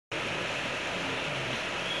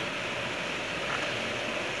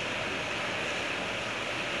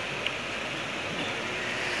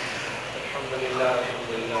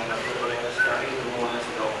لله نحمده ونستعينه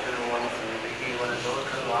ونستغفره ونؤمن به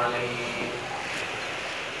ونتوكل عليه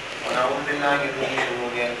ونعوذ بالله من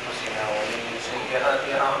شرور أنفسنا ومن سيئات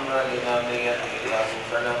أعمالنا من يهده الله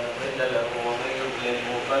فلا مضل له ومن يضلله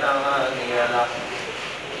فلا هادي له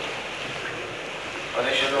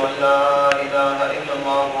ونشهد أن لا إله إلا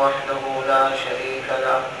الله وحده لا شريك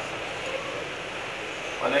له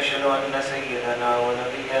ونشهد أن سيدنا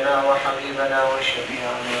ونبينا وحبيبنا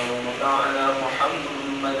وشفيعنا ومطاعنا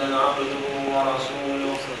محمدا عبده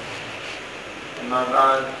ورسوله أما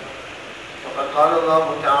بعد فقد قال الله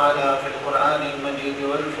تعالى في القرآن المجيد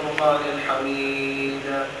والفرقان الحميد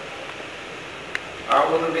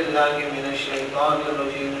أعوذ بالله من الشيطان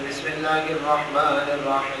الرجيم بسم الله الرحمن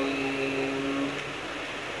الرحيم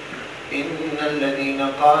إن الذين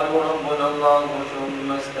قالوا ربنا الله ثم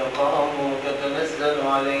استقاموا تتنزل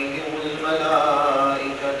عليهم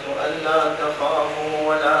الملائكة ألا تخافوا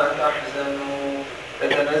ولا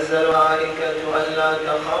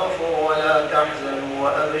تحزنوا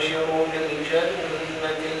وأبشروا بالجنة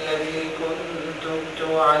التي كنتم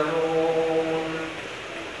توعدون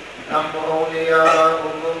نحن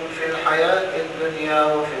أولياؤكم في الحياة الدنيا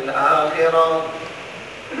وفي الآخرة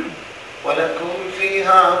ولكم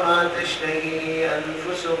فيها ما تشتهي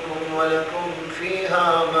أنفسكم ولكم فيها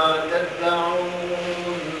ما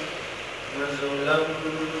تدعون نزلا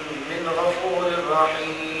من غفور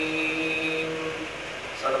رحيم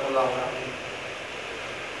صدق الله العظيم.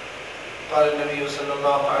 قال النبي صلى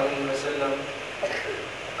الله عليه وسلم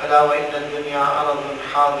ألا وإن الدنيا عرض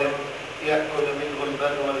حاضر يأكل منه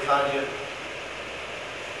البر والفاجر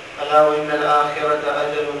ألا وإن الآخرة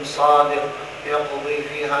أجل صادق يقضي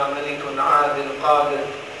فيها ملك عادل قادر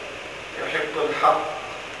يحق الحق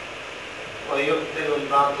ويبطل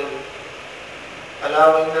الباطل ألا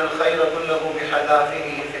وإن الخير كله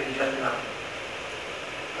بحذافيره في الجنة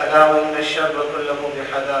ألا وإن الشر كله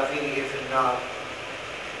بحذافيره في النار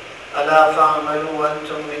ألا فاعملوا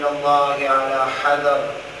وأنتم من الله على حذر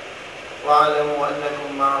واعلموا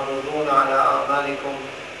أنكم معروضون على أعمالكم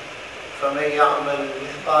فمن يعمل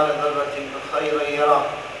مثقال ذرة خيرا يره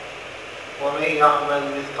ومن يعمل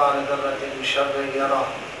مثقال ذرة شرا يره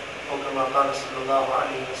أو كما قال صلى الله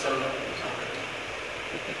عليه وسلم.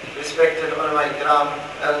 Respected ulama kiram,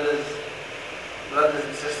 elders, brothers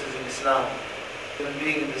and sisters in Islam, human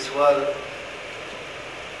being in this world,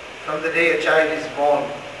 from the day a child is born,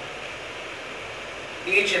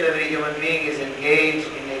 each and every human being is engaged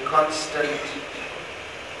in a constant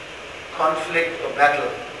conflict or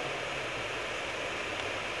battle.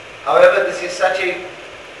 However, this is such a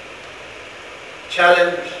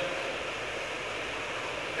challenge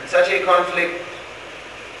and such a conflict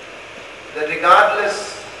that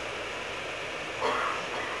regardless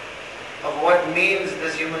of what means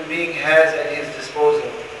this human being has at his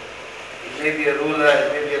disposal, he may be a ruler, he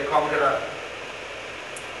may be a conqueror,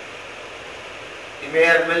 he may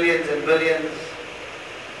have millions and billions,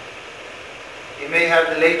 he may have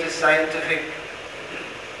the latest scientific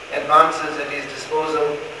advances at his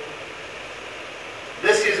disposal.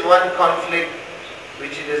 This is one conflict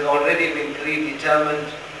which it has already been predetermined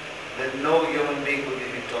that no human being will be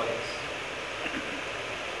victorious.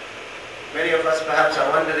 Many of us perhaps are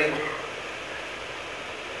wondering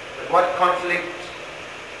that what conflict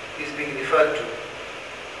is being referred to.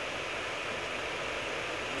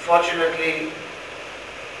 Unfortunately,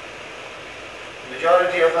 the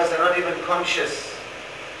majority of us are not even conscious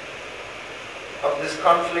of this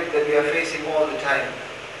conflict that we are facing all the time.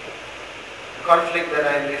 The conflict that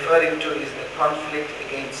I am referring to is the conflict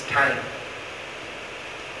against time.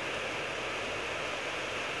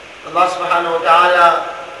 Allah subhanahu wa ta'ala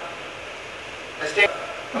has taken,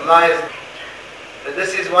 that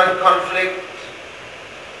this is one conflict,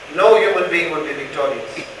 no human being will be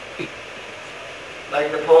victorious.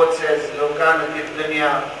 Like the poet says, لو كانت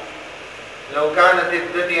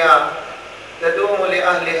الدنيا تدوم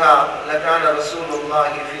لأهلها لكان رسول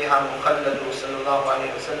الله فيها مخلد صلى الله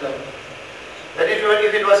عليه وسلم. That if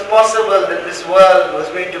it was possible that this world was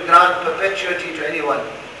going to grant perpetuity to anyone,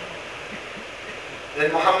 then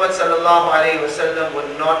Muhammad sallallahu alayhi wasallam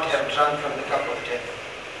would not have drunk from the cup of death.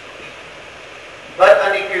 But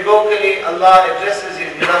unequivocally, Allah addresses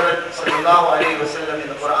His beloved sallallahu alayhi wasallam in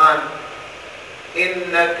the Quran,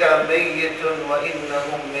 إِنَّكَ مَيِّتٌ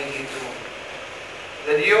وَإِنَّهُمْ مَيِّتُونَ.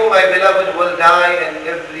 That you, my beloved, will die and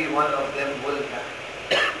every one of them will die.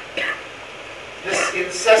 This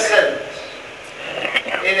incessant,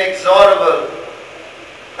 inexorable,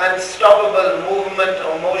 unstoppable movement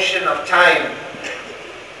or motion of time,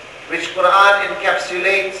 which Quran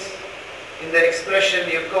encapsulates in the expression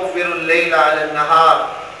يُكَوِّرُ اللَّيْلَ عَلَى النَّهَارِ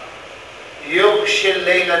يُغْشِي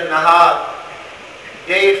اللَّيْلَ النَّهَارِ.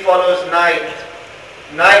 Day follows night.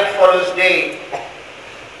 Night follows day.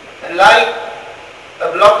 And like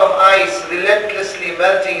a block of ice relentlessly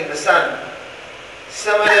melting in the sun,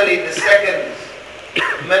 similarly the seconds,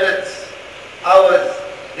 minutes, hours,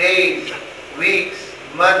 days, weeks,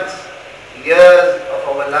 months, years of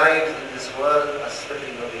our lives in this world are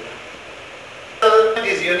slipping away. It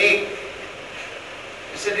is unique.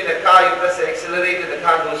 You sit in a car, you press the accelerator, the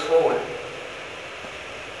car goes forward.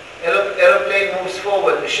 Aeroplane moves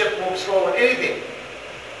forward, the ship moves forward, anything.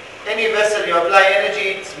 Any vessel, you apply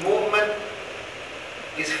energy, its movement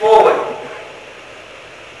is forward.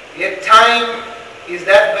 Yet time is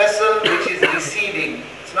that vessel which is receding.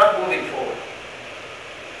 It's not moving forward.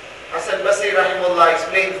 Hasan Basri rahimullah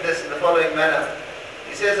explains this in the following manner.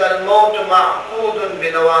 He says, Al-mawtu ma'qudun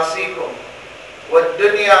binawasikum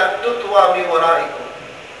wad-dunya tutwa mi waraikum.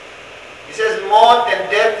 He says, Maut and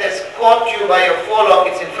death has caught you by a forelock,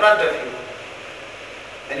 it's in front of you.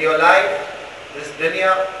 And your life, this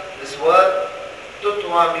dunya, this world,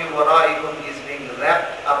 tutwa mi waraikum, is being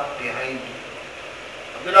wrapped up behind you.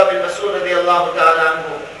 Abdullah bin Mas'ud radiallahu ta'ala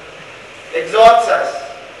anhu exhorts us,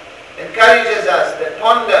 encourages us that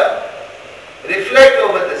ponder, reflect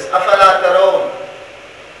over this. أَفَلَا تَرَوْنَ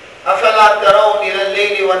أَفَلَا تَرَوْنَ إِلَى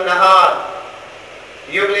اللَّيْلِ وَالنَّهَارِ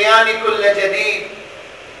يُبْلِيَانِ كُلَّ جَدِيدٍ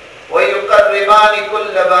وَيُقَرِّبَانِ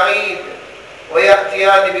كُلَّ بَعِيدٍ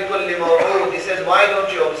وَيَأْتِيَانِ بِكُلِّ مَوْعُودٍ. He says, why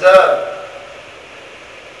don't you observe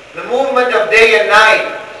the movement of day and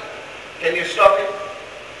night? Can you stop it?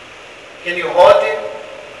 Can you halt it?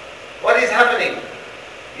 What is happening?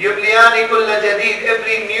 يُبْلِيَانِ كُلَّ جَدِيدٍ.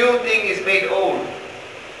 Every new thing is made old.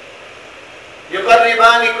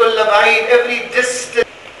 يُقَرِّبَانِ كُلَّ بَعِيدٍ. Every distant.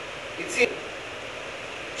 It seems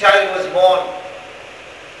child was born.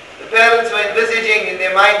 The parents were envisaging in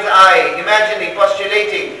their mind's eye, imagining,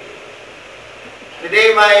 postulating, the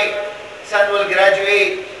day my son will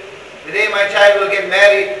graduate, the day my child will get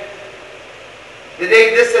married, the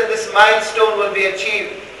day this and this milestone will be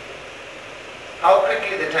achieved. How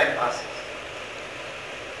quickly the time passes.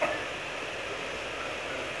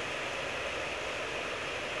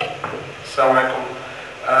 Assalamu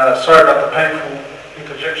alaikum. Sorry about the painful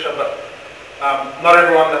interjection, but not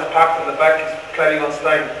everyone that's parked in the back is planning on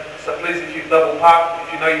staying. So please, if you double park,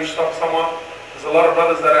 if you know you've stopped someone, there's a lot of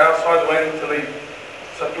brothers that are outside waiting to leave.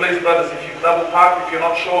 So please, brothers, if you double park, if you're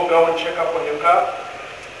not sure, go and check up on your car.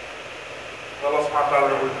 Allah subhanahu wa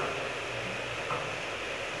ta'ala will.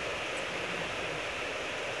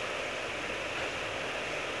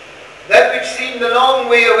 That which seemed a long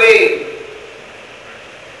way away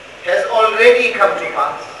has already come to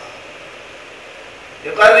pass.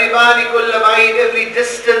 يُقَرِّبَانِ كُلَّ بَعِيدٍ. Every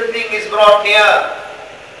distant thing is brought near.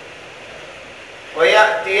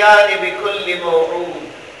 وَيَأْتِيَانِ بِكُلِّ مَوْعُودٍ.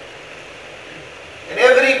 And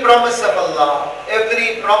every promise of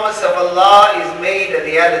Allah is made a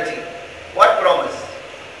reality. What promise?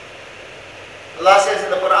 Allah says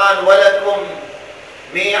in the Quran, وَلَكُمْ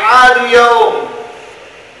مِيعَادُ يَوْمٍ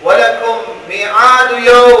وَلَكُمْ مِيعَادُ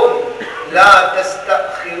يَوْمٍ لَا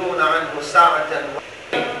تَسْتَأْخِرُونَ عَنْهُ سَاعَةً.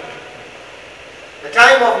 The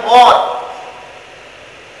time of maut,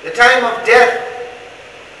 the time of death.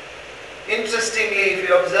 Interestingly, if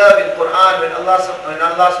you observe in Quran, when Allah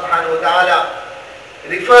subhanahu wa ta'ala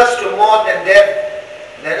refers to maut and death,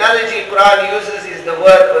 the analogy Quran uses is the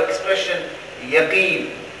word or expression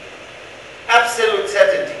yaqeen, absolute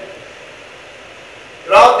certainty.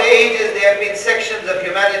 Throughout the ages, there have been sections of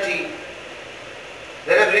humanity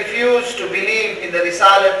that have refused to believe in the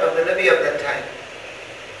risalat of the Nabi of that time.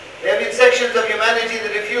 There have been sections of humanity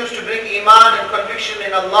that refuse to bring iman and conviction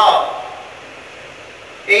in Allah.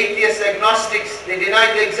 Atheists, agnostics, they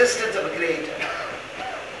deny the existence of a creator.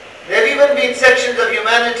 There have even been sections of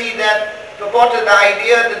humanity that purported the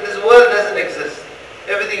idea that this world doesn't exist.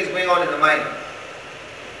 Everything is going on in the mind.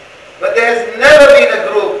 But there has never been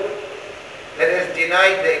a group that has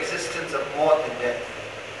denied the existence of maut and death.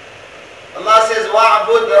 Allah says,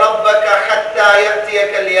 وَاعْبُدْ رَبَّكَ حَتَّى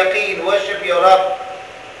يَأْتِيَكَ الْيَقِينَ. Worship your Rabb.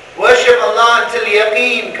 Worship Allah until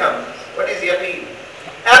yaqeen comes. What is yaqeen?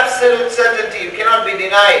 Absolute certainty, you cannot be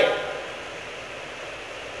denied.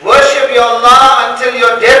 Worship your Allah until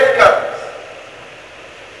your death comes.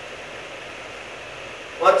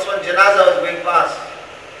 Once when janazah was going past,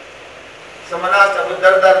 someone asked Abu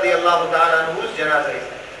Darda radiallahu ta'ala, whose janazah is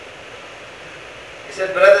that? He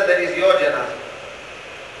said, brother, that is your janazah.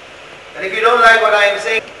 And if you don't like what I am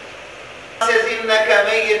saying, he says, إِنَّكَ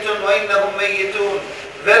مَيِّتٌ وَإِنَّهُمْ مَيِّتُونَ.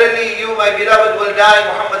 Verily you, my beloved, will die,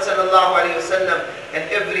 Muhammad sallallahu alayhi wa sallam, and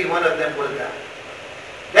every one of them will die.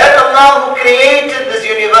 That Allah who created this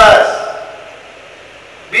universe,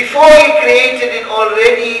 before He created it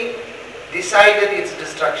already decided its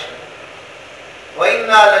destruction.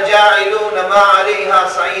 وَإِنَّا لَجَاعِلُونَ مَا عَلَيْهَا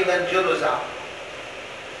صَعِيدًا جُرُزًا.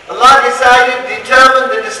 Allah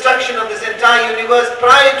determined the destruction of this entire universe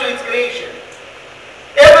prior to its creation.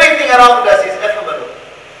 Everything around us is ephemeral.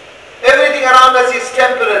 Everything around us is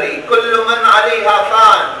temporary. كُلُّ مَنْ عَلَيْهَا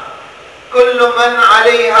فَانٍ كُلُّ مَنْ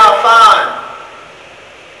عَلَيْهَا فَانٍ.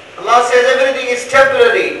 Allah says everything is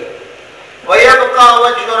temporary. وَيَبْقَى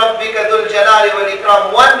وَجْهُ رَبِّكَ ذُو الْجَلَالِ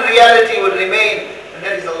وَالْإِكْرَامِ. One reality will remain, and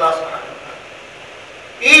that is Allah subhanahu wa ta'ala.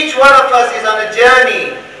 Each one of us is on a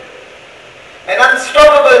journey, an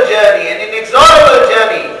unstoppable journey, an inexorable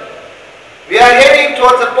journey. We are heading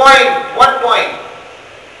towards a point. What point?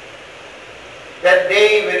 That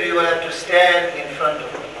day when we will have to stand in front of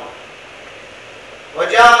Allah.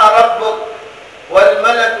 وَجَاءَ رَبُّكَ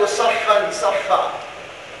وَالْمَلَكُ صَفًّا صَفًّا.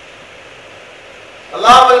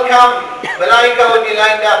 Allah will come, Malaika will be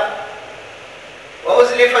lined up.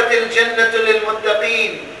 وَأُزْلِفَتِ الْجَنَّةُ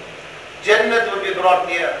لِلْمُتَّقِينَ. Jannat will be brought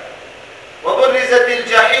near. وَبُرِّزَتِ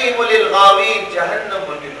الْجَحِيمُ لِلْغَاوِينَ. Jahannam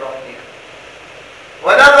will be brought near.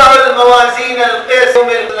 وَنَضَعُ الْمَوَازِينَ الْقِسْطَ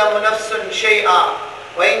فَلَا تُظْلَمُ نَفْسٌ شَيْئًا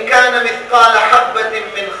وَإِنْ كَانَ مِثْقَالَ حَبَّةٍ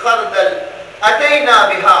مِّنْ خَرْدَلٍ أَتَيْنَا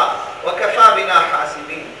بِهَا وَكَفَى بِنَا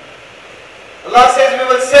حَاسِبِينَ. Allah says we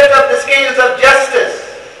will set up the scales of justice.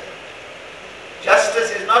 Justice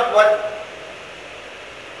is not what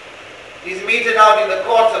is meted out in the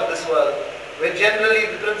courts of this world, where generally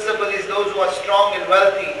the principle is those who are strong and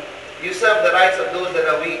wealthy usurp the rights of those that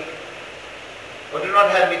are weak or do not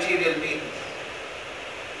have material means.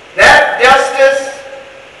 That justice,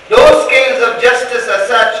 those scales of justice are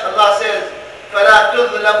such, Allah says, فَلَا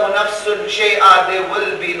تُظْلَمُ نَفْسٌ شَيْئًا. There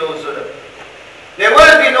will be no zulm. There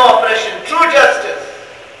will be no oppression. True justice.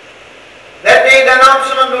 That day the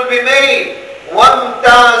announcement will be made.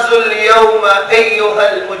 وَامْتَازُوا الْيَوْمَ أَيُّهَا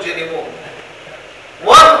الْمُجْرِمُونَ.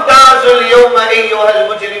 وَامْتَازُوا الْيَوْمَ أَيُّهَا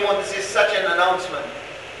الْمُجْرِمُونَ. This is such an announcement.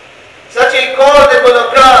 Such a call that will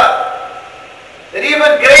occur. That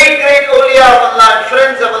even great awliya of Allah and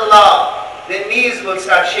friends of Allah, their knees will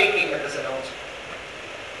start shaking at this announcement.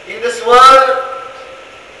 In this world,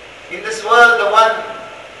 the one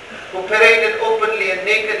who paraded openly and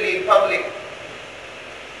nakedly in public,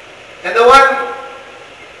 and the one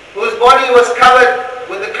whose body was covered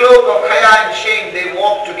with the cloak of haya and shame, they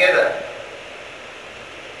walked together.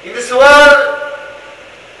 In this world,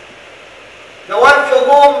 the one for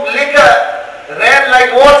whom liquor ran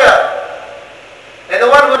like water, and the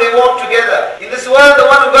one who they walked together. In this world, the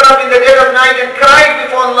one who got up in the dead of night and cried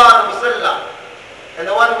before Allah and Musalla, and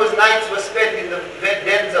the one whose nights were spent in the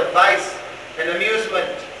dens of vice and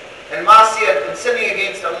amusement and masiyat and sinning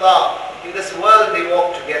against Allah. In this world, they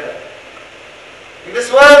walked together. In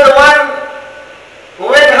this world, the one who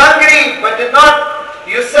went hungry but did not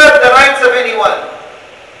usurp the rights of anyone,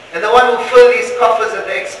 and the one who filled his coffers at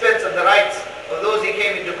the expense of the rights of those he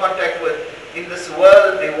came into contact with, in this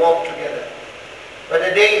world they walk together. But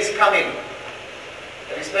a day is coming.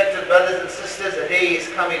 Respected brothers and sisters, a day is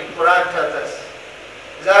coming. Quran tells us.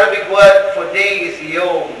 The Arabic word for day is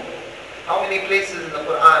yawm. How many places in the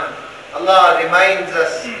Quran Allah reminds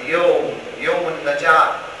us yawm, yawm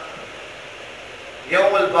al-najat,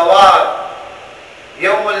 يوم البوار،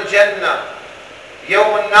 يوم الجنة،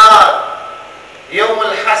 يوم النار، يوم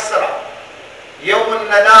الحسرة، يوم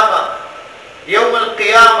الندامة، يوم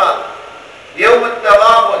القيامة، يوم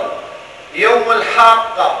التغابن، يوم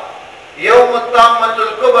الحاقة، يوم الطامة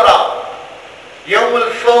الكبرى، يوم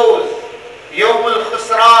الفوز، يوم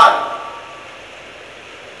الخسران،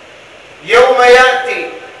 يوم يأتي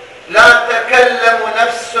لا تكلم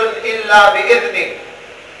نفس إلا بإذنه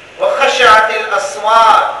وخشعت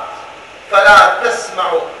الأصوات فلا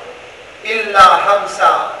تسمع إلا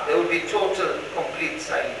همسا. There will be total, complete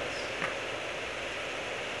silence.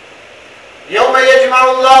 يوم يجمع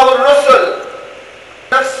الله الرسل.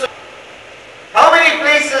 How many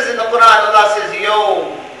places in the Quran Allah says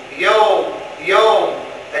yawm, yawm, yawm?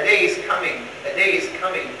 A day is coming, a day is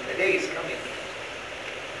coming, a day is coming.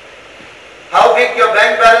 How big your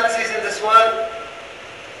bank balance is in this world?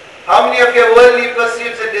 How many of your worldly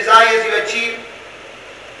pursuits and desires you achieve?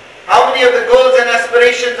 How many of the goals and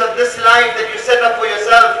aspirations of this life that you set up for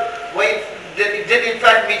yourself did in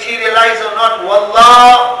fact materialize or not?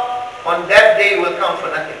 Wallah, on that day will come for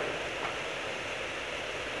nothing.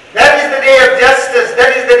 That is the day of justice.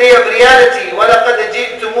 That is the day of reality. وَلَقَدْ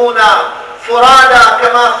جِئْتُمُونَا فُرَادًا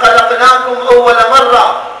كَمَا خَلَقْنَاكُمْ أَوَّلَ مَرَّةٍ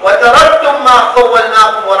وَتَرَكْتُمْ مَا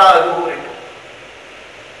خَوَّلْنَاكُمْ وَرَاءَ ظُهُورِكُمْ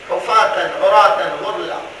حُفَاةً عُرَاةً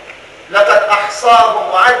غُرْلًا لَقَدْ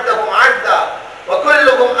أَحْصَاهُمْ وَعَدَّهُمْ عَدًّا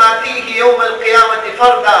وَكُلُّهُمْ آتِيهِ يَوْمَ الْقِيَامَةِ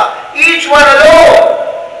فَرْدًا. Each one alone.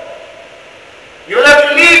 You will have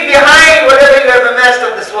to leave behind have amassed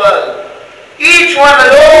of this world, each one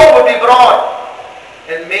alone would be brought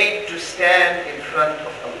and made to stand in front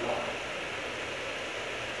of Allah.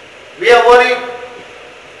 We are worried.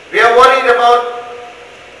 We are worried about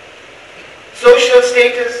social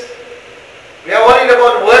status. We are worried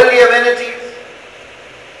about worldly amenities.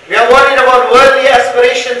 We are worried about worldly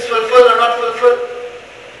aspirations fulfilled or not fulfilled.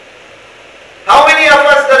 How many of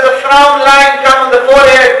us does a frown line come on the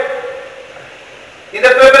forehead in the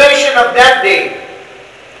preparation of that day?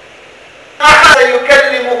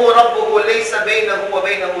 يكلمه ربه ليس بينه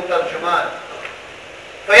وبينه ترجمان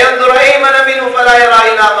فينظر أيمن منه فلا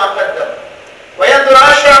يرى إلا ما قدم وينظر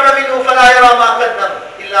أشأم منه فلا يرى ما قدم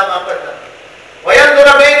إلا ما قدم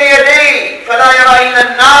وينظر بين يديه فلا يرى إلا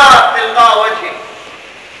النار تلقاء وجهه.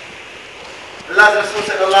 Allah's Rasul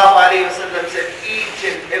sallallahu alayhi wa sallam said, each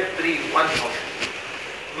and every one of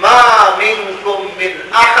you, ma minkum min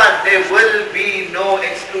ahad, there will be no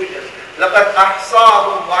exclusion. لَقَدْ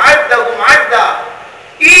أَحْصَاهُمْ وَعَدَّهُمْ عَدَّى,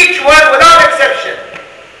 each one without exception.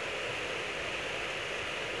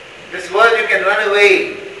 This world you can run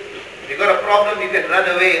away. If you got a problem, you can run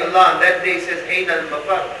away. Allah on that day says, Ayn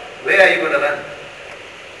al-Mafar, where are you going to run?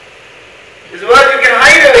 This world you can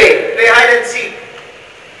hide away, play hide and seek.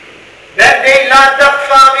 That day, لا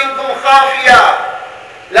تخفى منكم خافية,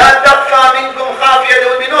 لا تخفى منكم خافية, there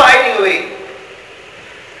will be no hiding away.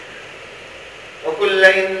 وكل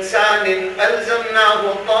إنسان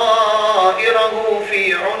ألزمناه طائره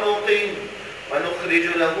في عنقه ونخرج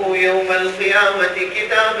له يوم القيامة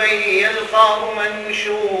كتابا يلقاه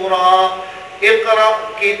منشورا اقرأ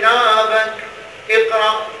كتابك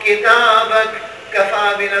اقرأ كتابك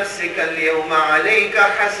كفى بنفسك اليوم عليك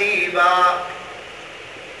حسيبا.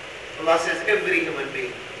 Allah says every human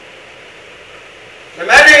being. The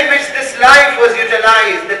manner in which this life was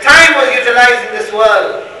utilized, the time was utilized in this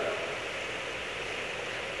world,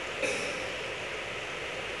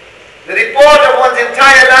 the report of one's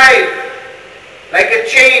entire life, like a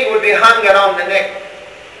chain would be hung around the neck.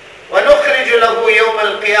 وَنُخْرِجُ لَهُ يَوْمَ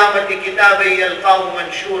الْقِيَامَةِ كِتَابًا يَلْقَاهُ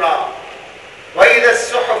مَنْشُورًا وَإِذَا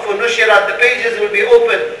الصُّحُفُ نُشِرَتْ, the pages will be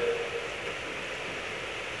opened.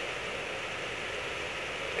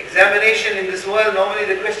 Examination in this world, normally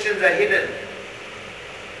the questions are hidden.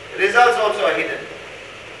 The results also are hidden.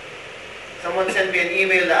 Someone sent me an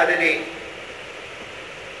email the other day.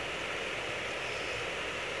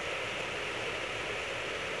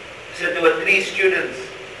 He said there were 3 students.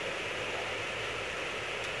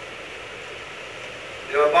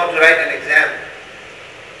 They were about to write an exam.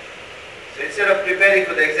 So instead of preparing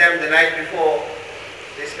for the exam the night before,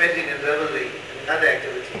 they spent it in revelry and other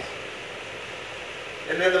activities.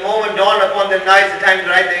 And when the moment dawned upon them, now is the time to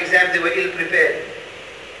write the exam, they were ill-prepared.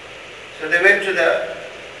 So they went to the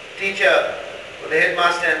teacher or the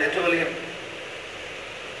headmaster and they told him.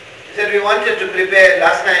 He said, we wanted to prepare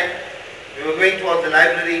last night. We were going towards the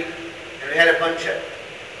library and we had a puncture.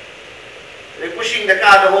 We were pushing the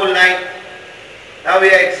car the whole night. Now we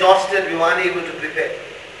are exhausted, we were unable to prepare.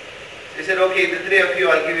 So he said, okay, the 3 of you,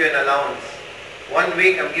 I'll give you an allowance. 1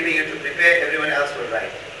 week I'm giving you to prepare, everyone else will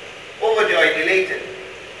write. Overjoyed, elated.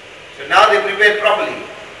 So now they prepared properly.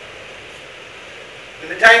 When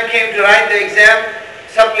the time came to write the exam,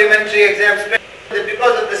 supplementary exam,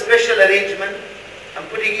 because of the special arrangement, I'm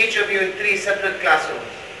putting each of you in 3 separate classrooms.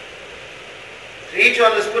 So each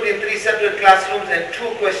one was put in 3 separate classrooms and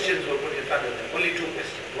 2 questions were put in front of them. Only 2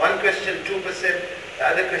 questions. One question 2%, the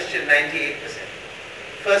other question 98%.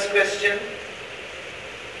 First question,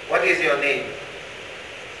 what is your name?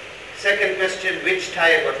 Second question, which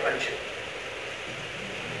tire got punctured?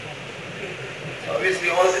 So obviously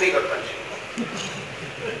all 3 got punctured.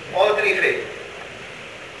 All 3 failed.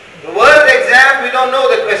 The world exam, we don't know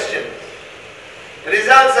the questions. The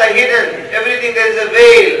results are hidden. Everything, there is a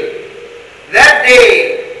veil. That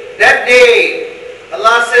day,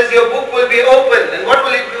 Allah says your book will be opened. And what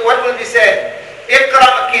will it be? What will be said?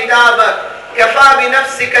 اقرأ كتابك كفى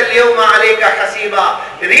بنفسك اليوم عليك حسيبا.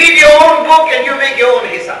 Read your own book and you make your own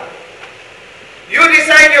hisab. You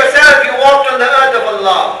decide yourself, you walked on the earth of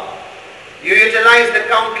Allah. You utilized the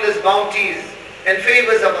countless bounties and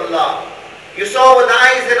favors of Allah. You saw with the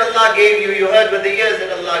eyes that Allah gave you, you heard with the ears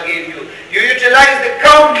that Allah gave you. You utilized the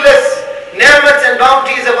countless ni'mats and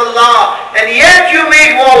bounties of Allah, and yet you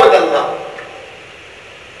made war with Allah.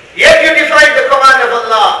 Yet you defied the command of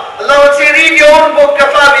Allah. Allah would say, read your own book,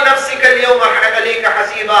 كَفَى بِنَفْسِكَ الْيَوْمَ عَلَيْكَ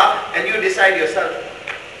حَسِيبًا, and you decide yourself.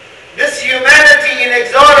 This humanity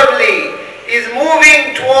inexorably is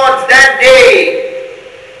moving towards that day,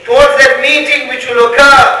 towards that meeting which will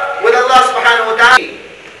occur with Allah subhanahu wa ta'ala.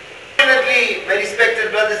 Definitely, my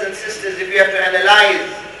respected brothers and sisters, if you have to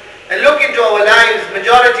analyze and look into our lives,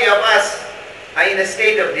 majority of us, are in a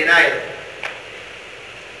state of denial.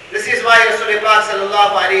 This is why Rasulullah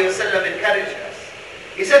sallallahu alayhi wa sallam encouraged us.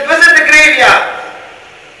 He said, visit the graveyard.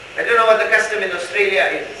 I don't know what the custom in Australia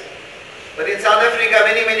is, but in South Africa,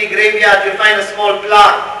 many graveyards, you find a small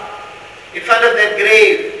plaque in front of that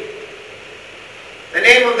grave. The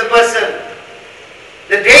name of the person,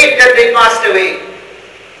 the date that they passed away,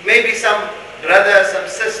 maybe some brother, some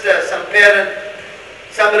sister, some parent,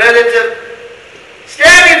 some relative.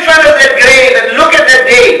 Stand in front of that grave and look at that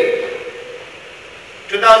date.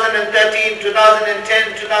 2013,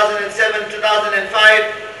 2010, 2007,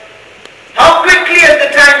 2005. How quickly has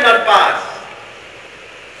the time not passed?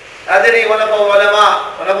 Adiri, one of our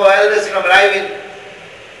ulama, one of our elders from Raivin,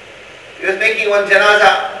 he was making one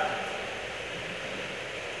janaza.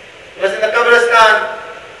 He was in the Qabristan.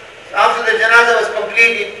 After the janaza was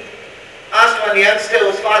complete, he asked one youngster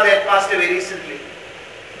whose father had passed away recently.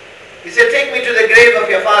 He said, take me to the grave of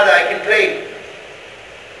your father, I can pray.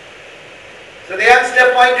 So the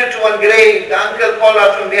youngster pointed to one grave. The uncle called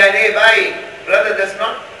out from behind, hey, bhai, brother, that's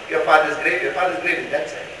not your father's grave. Your father's grave is that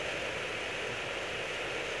side.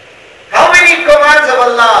 How many commands of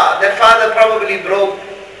Allah that father probably broke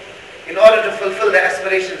in order to fulfill the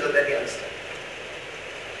aspirations of that youngster?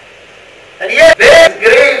 And yet, there is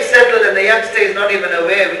grave settled and the youngster is not even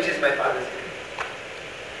aware which is my father's grave.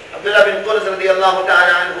 Abdullah bin Qurz radiallahu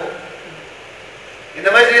ta'ala anhu, in the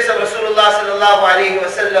majlis of Rasulullah sallallahu alayhi wa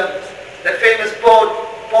sallam, that famous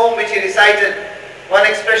poem which he recited, one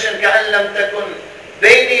expression, كَأَن لَمْ تَكُنْ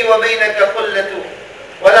بَيْنِي وَبَيْنَكَ خُلَّةٌ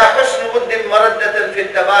وَلَا حُسْنُ وُدٍّ مَرَدَّةً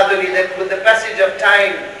فِي التَّبَادُلِ, that with the passage of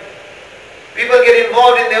time, people get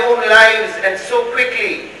involved in their own lives, and so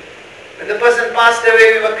quickly, when the person passed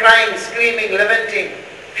away, we were crying, screaming, lamenting.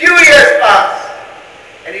 Few years passed,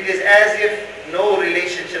 and it is as if no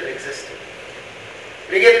relationship existed.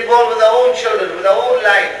 We get involved with our own children, with our own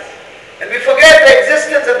lives, and we forget the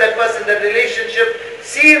existence of that person. That relationship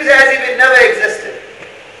seems as if it never existed.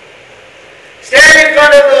 Stand in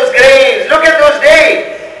front of those graves, look at those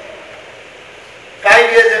days. 5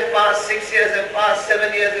 years have passed, 6 years have passed,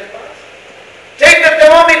 7 years have passed. Take the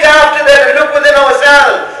thermometer after that and look within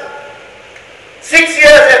ourselves. 6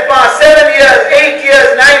 years have passed, 7 years, 8 years,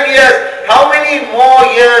 9 years. How many more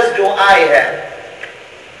years do I have?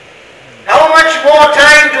 How much more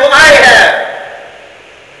time do I have?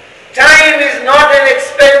 Time is not an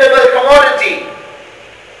expendable commodity.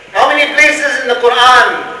 How many places in the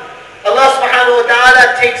Quran Allah subhanahu wa ta'ala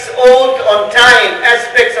takes oath on time,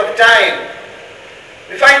 aspects of time?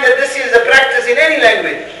 We find that this is a practice in any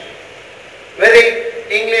language, whether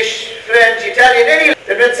English, French, Italian, any,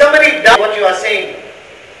 that when somebody does what you are saying,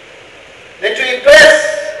 then to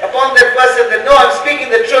impress upon that person that no, I'm speaking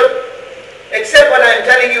the truth, except what I am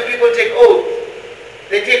telling you, people take oath.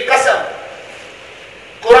 They take qasam.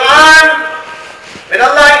 Quran, when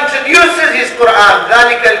Allah introduces His Quran,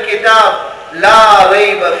 ذَلِكَ الْكِتَابِ لَا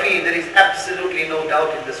رَيْبَ فِيهِ, there is absolutely no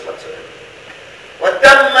doubt in this whatsoever.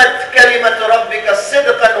 وَتَمَّتْ كَلِمَةُ رَبِّكَ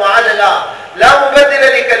صِدْقًا وَعَدْلًا لَا مُبَدِّلَ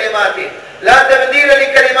لِكَلِمَاتِهِ لَا تَبْدِيلَ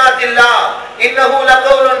لِكَلِمَاتِ اللَّهِ إِنَّهُ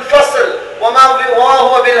لَقَوْلٌ فَصْلٌ وَمَا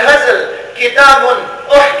هُوَ بِالْهَزْلِ كِتَابٌ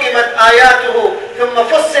أُحْكِمَتْ آيَاتُهُ ثُمَّ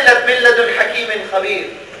فُصِّلَتْ مِنْ لَدُنْ حَكِيمٍ خَبِيرٍ.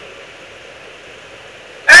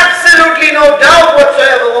 Absolutely no doubt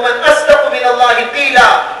whatsoever. وَمَنْ أَصْدَقُ مِنَ اللَّهِ قِيلًا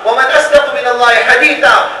وَمَنْ أَصْدَقُ مِنَ اللَّهِ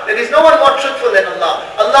حَدِيثًا. There is no one more truthful than Allah.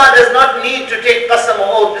 Allah does not need to take qasam or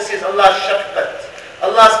oath. This is Allah's shafqat,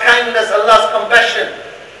 Allah's kindness, Allah's compassion.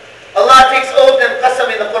 Allah takes oath and qasam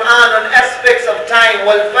in the Quran on aspects of time.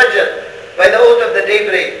 وَالْفَجْرِ, by the oath of the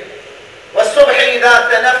daybreak. وَالصُّبْحِ إِذَا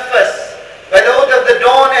تَنَفَّسَ, by the oath of the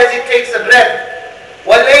dawn as it takes a breath.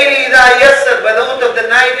 وَاللَّيْلِ إِذَا يَسَّرَ, by the oath of the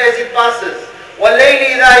night as it passes.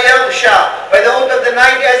 وَاللَّيْلِ إِذَا يَغْشَى, by the oath of the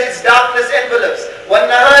night as its darkness envelops.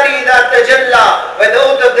 وَالنَّهَارِ إِذَا تَجَلَّى, by the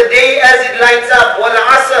oath of the day as it lights up.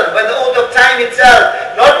 وَالْعَصْرِ, by the oath of time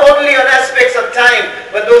itself. Not only on aspects of time,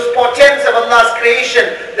 but those portents of Allah's creation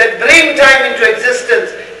that bring time into existence.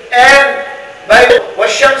 And by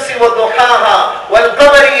وَالشَّمْسِ وَضُحَاهَا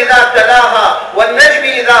وَالْقَمَرِ إِذَا تَلَاهَا وَالنَّجْمِ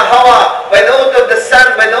إِذَا هَوَى, by the oath of the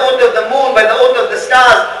sun, by the oath of the moon, by the oath of the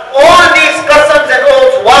stars. All these qasams and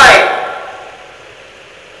oaths, why?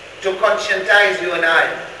 To conscientize you and I,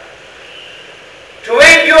 to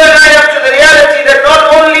wake you and I up to the reality that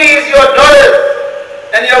not only is your dollars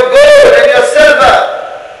and your gold and your silver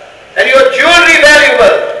and your jewelry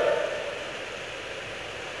valuable,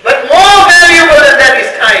 but more valuable than that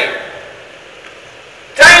is time.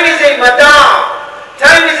 Time is a mata',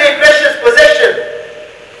 time is a precious possession.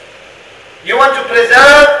 You want to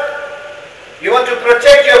preserve, you want to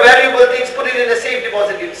protect your valuable things, put it in a safety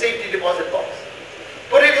deposit box.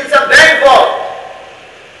 Put it in some bank vault.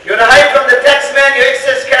 You want to hide from the tax businessman, your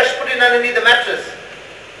excess cash, put it underneath the mattress.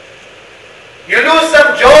 You lose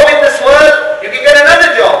some job in this world, you can get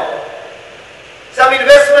another job. Some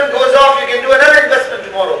investment goes off, you can do another investment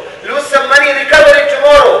tomorrow. Lose some money, recover it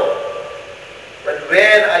tomorrow. But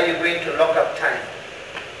where are you going to lock up time?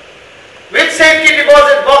 Which safety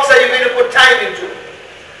deposit box are you going to put time into?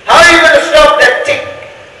 How are you going to stop that tick,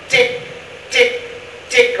 tick, tick,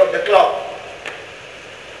 tick of the clock?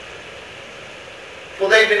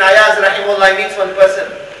 Fudayl bin Ayaz rahimahullah meets one person.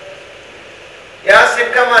 He asks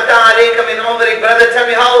him, Kam ata alayka min umrik, brother, tell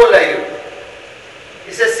me, how old are you?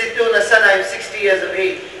 He says, Sittuna sana, I'm 60 years of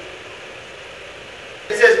age.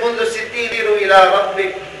 He says, Mundu sittiru ila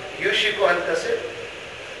rabbik, yushiku an tasir.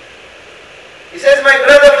 He says, my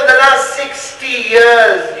brother, for the last 60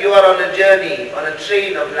 years, you are on a journey, on a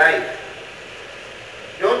train of life.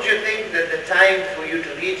 Don't you think that the time for you to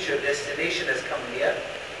reach your destination has come near?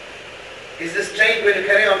 Is this train going to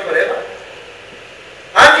carry on forever?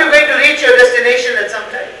 Aren't you going to reach your destination at some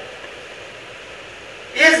time?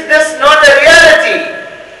 Is this not a reality?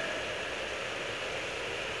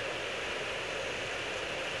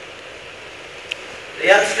 The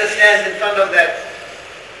youngster stands in front of that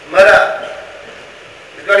mirror.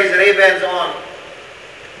 He's got his Ray-Bans on.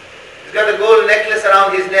 He's got a gold necklace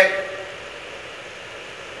around his neck.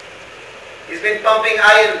 He's been pumping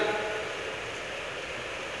iron.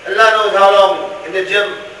 Allah knows how long in the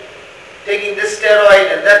gym, taking this steroid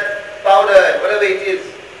and that powder and whatever it is.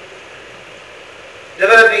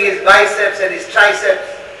 Developing his biceps and his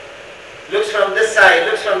triceps. Looks from this side,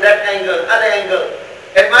 looks from that angle, other angle.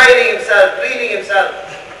 Admiring himself, cleaning himself.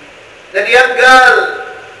 Then the young girl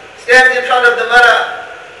stands in front of the mirror.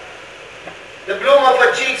 The bloom of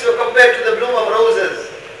her cheeks were compared to the bloom of roses.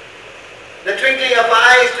 The twinkling of her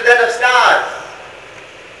eyes to that of stars.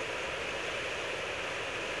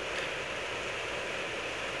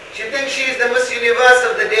 She thinks she is the Miss Universe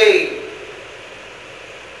of the day.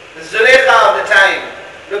 The Zulaykha of the time.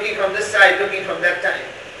 Looking from this side, looking from that time.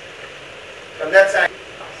 From that side.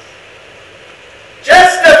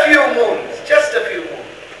 Just a few moons. Just a few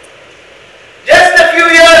moons. Just a few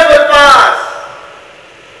years will pass.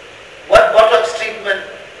 What Botox treatment?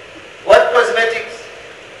 What cosmetics?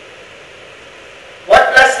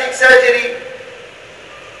 What plastic surgery?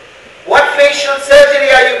 What facial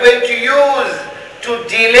surgery are you going to use to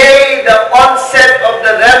delay the onset of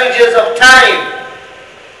the ravages of time?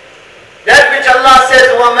 That which Allah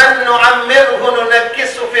says, وَمَن نُعَمِّرْهُ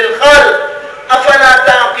نُنَكِّسُ فِي الْخَلْقِ أَفَلَا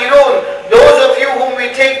تَعْقِلُونَ. Those of you whom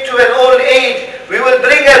we take to an old age, we will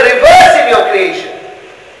bring a reverse in your creation.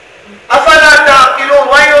 أَفَلَا تَعْقِلُونَ.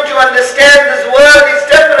 Why don't you understand this world is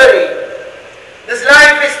temporary? This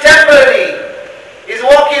life is temporary. He's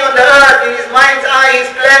walking on the earth, in his mind's eye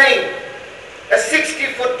he's planning a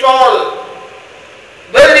 60-foot tall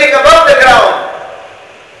building above the ground.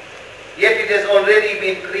 Yet it has already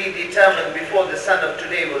been predetermined before the sun of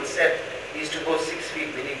today will set, he is to go 6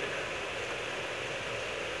 feet beneath.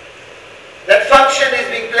 That function is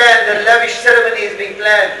being planned, the lavish ceremony is being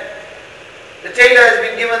planned. The tailor has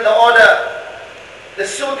been given the order, the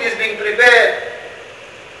suit is being prepared.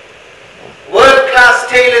 World-class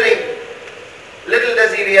tailoring. Little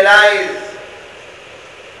does he realize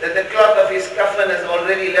that the cloth of his coffin has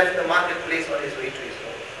already left the marketplace on his way to his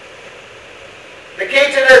home. The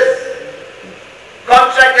caterers,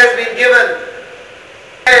 contract has been given,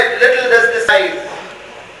 and little does this realize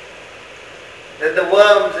that the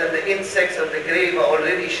worms and the insects of the grave are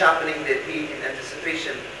already sharpening their teeth in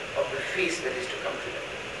anticipation of the feast that is to come to them.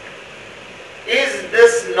 Is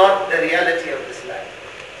this not the reality of this life?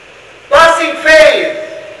 Passing phase,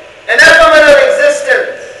 an ephemeral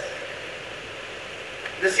existence.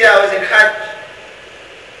 This year I was in Hajj.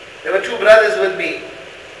 There were two brothers with me.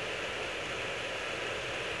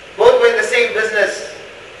 Both were in the same business.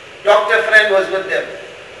 Doctor friend was with them.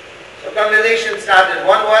 So conversation started.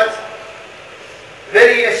 One was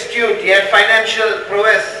very astute. He had financial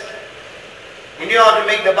prowess. He knew how to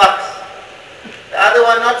make the bucks. The other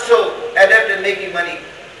one not so adept at making money.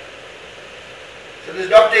 So this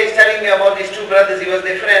doctor is telling me about these two brothers. He was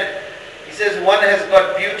their friend. He says one has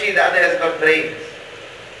got beauty, the other has got brains.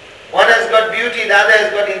 One has got beauty, the other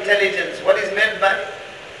has got intelligence. What is meant by?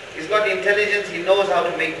 He's got intelligence, he knows how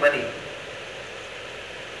to make money.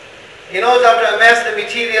 He knows how to amass the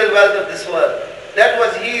material wealth of this world. That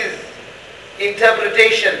was his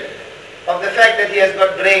interpretation of the fact that he has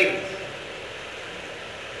got brains.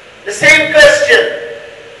 The same question,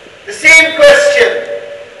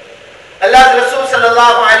 Allah's Rasul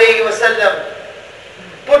sallallahu alayhi wa sallam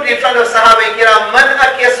put in front of Sahaba Kiram, Man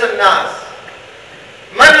akyasun nas?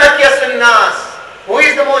 Man akyasun nas? Who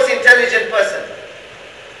is the most intelligent person?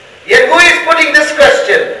 Yet who is putting this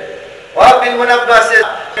question? وابن المنبه says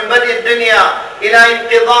من بدء الدنيا إلى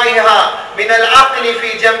انقضائها من العقل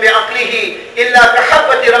في جنب عقله إلا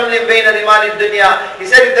كحبة رمل بين رمال الدنيا. He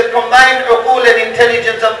said if the combined عقول and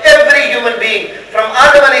intelligence of every human being from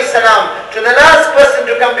Adam alayhi salam to the last person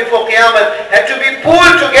to come before Qiyamah had to be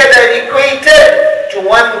pulled together and equated to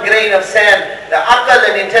one grain of sand, the aql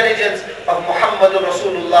and intelligence of Muhammadur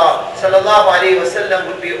Rasulullah sallallahu alayhi wa sallam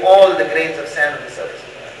would be all the grains of sand on the surface.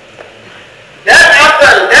 That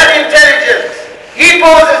aql, that intelligence, he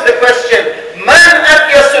poses the question, Man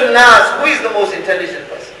akyasun nas, who is the most intelligent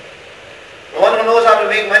person? The one who knows how to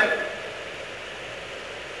make money?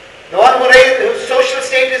 The one whose social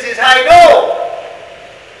status is high? No.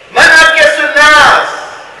 Man akyasun nas.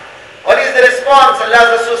 What is the response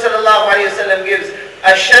Allah Rasul sallallahu alayhi wa sallam gives?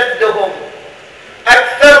 Ashadduhum,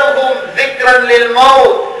 aktharuhum dhikran lil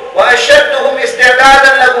maut, wa ashadduhum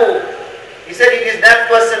isti'dadan lahu. He said it is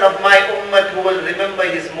that person of my ummah who will remember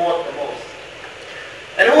his maut the most.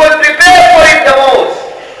 And who will prepare for it the most.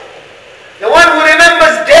 The one who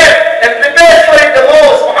remembers death and prepares for it the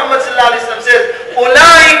most. Muhammad sallallahu alayhi wa sallam says,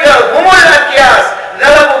 Ulaika humul akyas,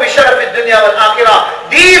 dhalabu bi sharafid dunya wal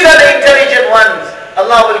akhirah. These are the intelligent ones.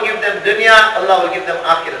 Allah will give them dunya, Allah will give them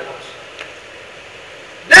akhirah also.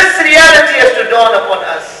 This reality has to dawn upon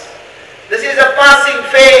us. This is a passing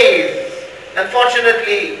phase.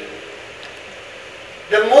 Unfortunately,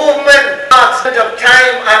 the movement of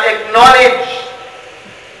time are acknowledged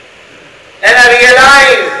and are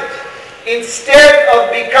realized instead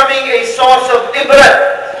of becoming a source of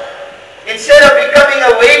ibrat, instead of becoming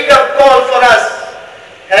a wake-up call for us,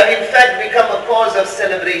 have in fact become a cause of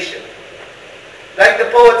celebration. Like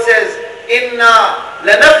the poet says, Inna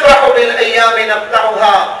lanafrahu bil ayyami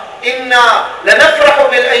naqta'uha إنا لنفرح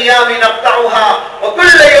بالأيام نقطعها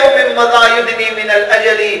وكل يوم مضى يدني من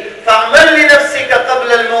الأجل فاعمل لنفسك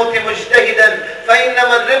قبل الموت مجتهدا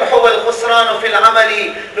فإنما الربح والخسران في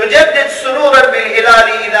العمل نجدد سرورا بالهلال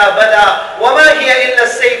إذا بدا وما هي إلا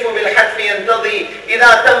السيف بالحتف ينتضي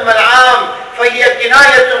إذا تم العام فهي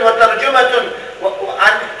كناية وترجمة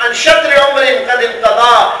عن شطر عمر قد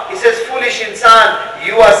انقضى. He says, foolish insan,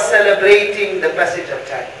 you are celebrating the passage of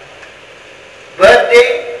time.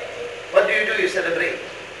 Birthday, what do? You celebrate.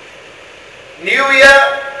 New Year,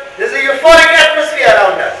 there's a euphoric atmosphere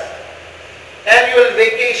around us. Annual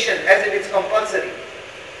vacation, as if it's compulsory.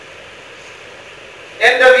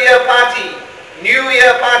 End of year party, New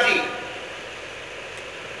Year party.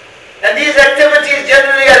 And these activities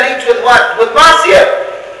generally are linked with what? With masiyah.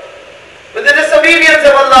 With the disobedience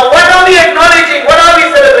of Allah. What are we acknowledging? What are we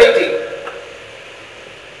celebrating?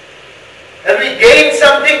 Have we gained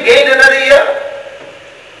something? Gained another year?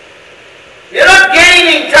 We are not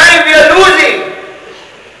gaining time, we are losing.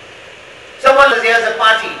 Someone says he has a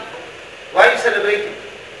party. Why are you celebrating?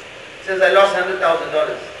 He says, I lost $100,000.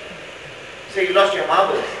 Say, you lost your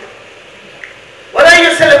marbles. What are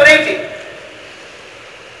you celebrating? A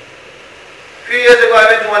few years ago, I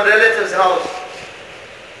went to one relative's house.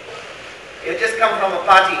 He had just come from a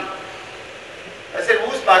party. I said,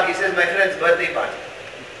 whose party? He says, my friend's birthday party.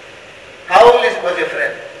 How old was your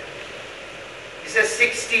friend? He says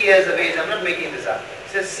 60 years of age. I'm not making this up. He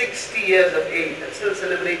says 60 years of age and still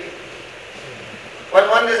celebrating. One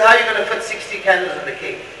wonders how you're going to fit 60 candles on the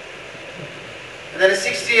cake. And then a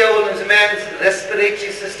 60-year-old man's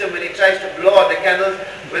respiratory system, when he tries to blow out the candles,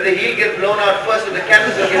 whether he'll get blown out first or the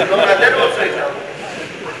candles will get blown out, that also is down.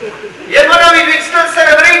 Yet what are we doing? Still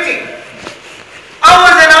celebrating.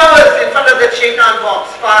 Hours and hours in front of that shaitan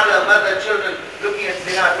box, father, mother, children, looking at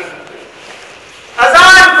zina taking place.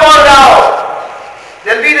 Azan called out.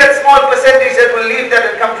 There will be that small percentage that will leave that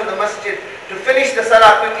and come to the masjid to finish the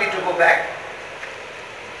salah quickly to go back.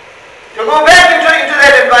 To go back into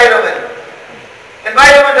that environment.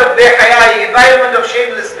 Environment of behayai, environment of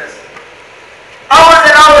shamelessness. Hours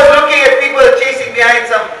and hours looking at people chasing behind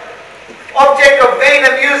some object of vain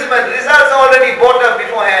amusement. Results are already bought up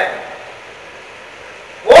beforehand.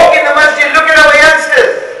 Walk in the masjid, look at our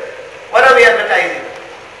youngsters. What are we advertising?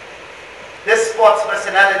 This sports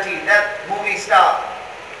personality, that movie star.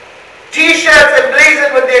 T-shirts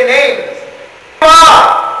emblazoned with their names.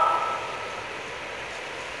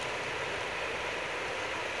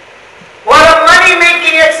 What a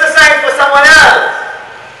money-making exercise for someone else.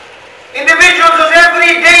 Individuals whose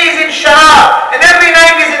every day is in sharab and every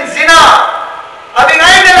night is in zina are being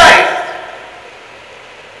idolized.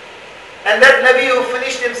 And that Nabi who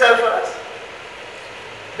finished himself for us.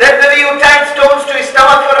 That Nabi who tied stones to his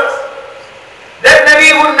stomach for us. That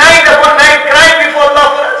Nabi who night upon night cried before Allah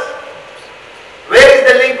for us. Where is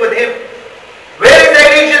the link with him? Where is the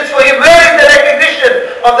allegiance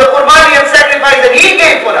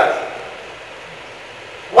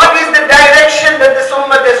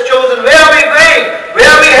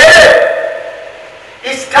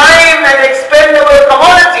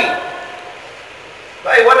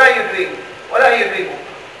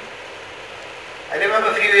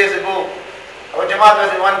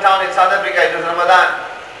town in South Africa, it was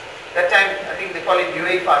Ramadan. That time, I think they call it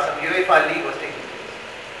UEFA, some UEFA league was taking place.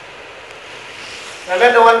 I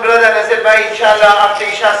met the one brother and I said, "Bhai, inshallah, after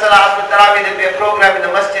Isha Salah, after Tarawih, there'll be a program in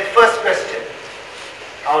the masjid." First question,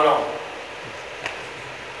 how long?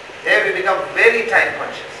 There we become very time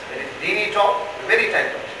conscious. When it's dini talk, very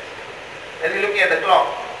time conscious. Then we're looking at the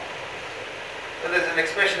clock. So there's an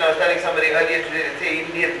expression I was telling somebody earlier today, they say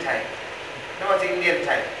Indian time. You know what's Indian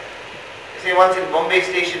time? They say once in Bombay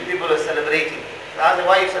station, people are celebrating. I asked them,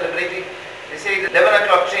 "Why are you celebrating?" They say the 11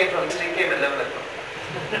 o'clock train from Italy came at 11 o'clock.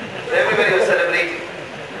 So everybody was celebrating.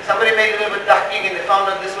 Somebody made a little bit tahqiq and they found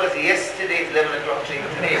out this was yesterday's 11 o'clock train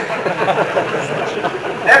today.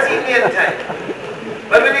 That's Indian time.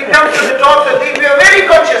 But when it comes to the talks of things, we are very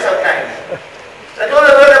conscious of time. I told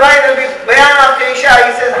the brother, "Why there will be bayan after Isha?"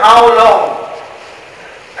 He says, "How long?"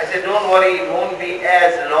 I said, "Don't worry, it won't be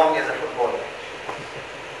as long as a football match.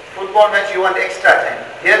 Football match, you want extra time.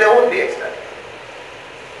 Here there won't be extra time.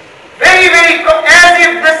 Very, as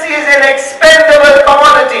if this is an expendable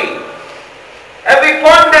commodity. Have we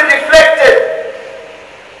pondered, reflected?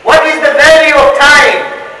 What is the value of time?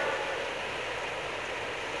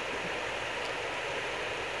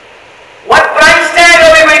 What price tag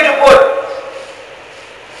are we going to put?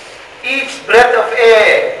 Each breath of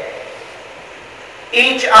air,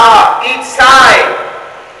 each hour, each sigh.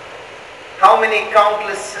 How many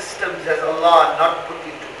countless systems has Allah not put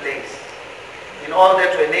into place in order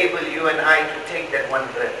to enable you and I to take that one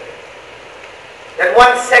breath, that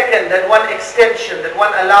 1 second, that one extension, that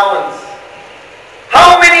one allowance?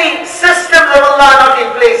 How many systems of Allah are not in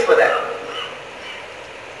place for that?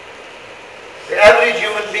 The average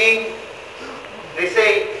human being, they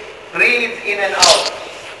say, breathes in and out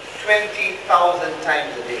 20,000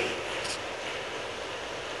 times a day.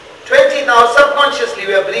 20,000, subconsciously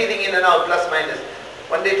we are breathing in and out, plus minus.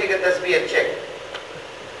 One day take a tasbih and check.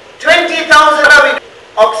 20,000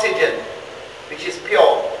 oxygen, which is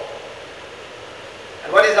pure.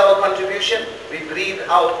 And what is our contribution? We breathe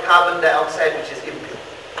out carbon dioxide, which is impure.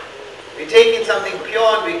 We take in something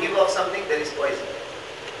pure and we give off something that is poison.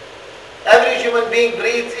 Average human being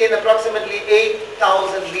breathes in approximately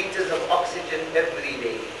 8,000 liters of oxygen every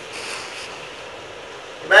day.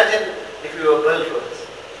 Imagine if we were billed for this.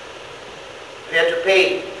 We had to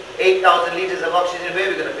pay 8,000 liters of oxygen, where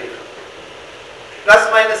are we going to pay from? Plus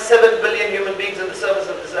minus 7 billion human beings on the surface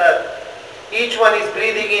of this earth. Each one is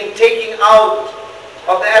breathing in, taking out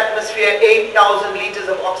of the atmosphere 8,000 liters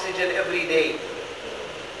of oxygen every day.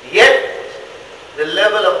 Yet, the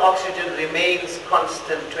level of oxygen remains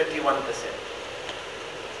constant, 21%.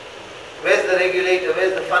 Where's the regulator?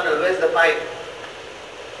 Where's the funnel? Where's the pipe?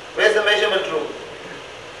 Where's the measurement room?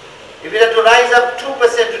 If it had to rise up 2%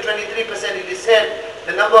 to 23%, it is said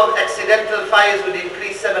the number of accidental fires would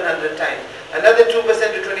increase 700 times. Another 2%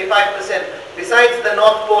 to 25%. Besides the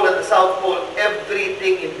North Pole and the South Pole,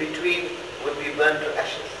 everything in between would be burned to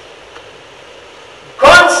ashes.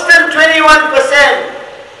 Constant 21%.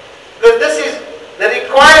 Because this is the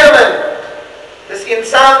requirement. This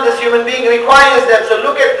insan, this human being requires that. So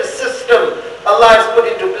look at the system Allah has put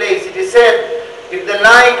into place. It is said, if the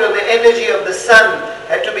light or the energy of the sun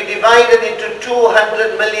had to be divided into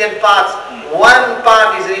 200 million parts, 1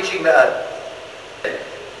 part is reaching the earth.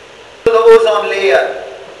 The ozone layer.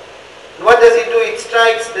 What does it do? It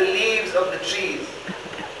strikes the leaves of the trees.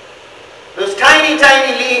 Those tiny,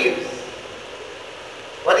 tiny leaves.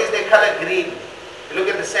 What is their color? Green. You look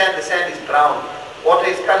at the sand is brown. Water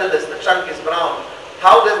is colorless, the trunk is brown.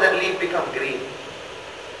 How does that leaf become green?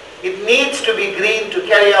 It needs to be green to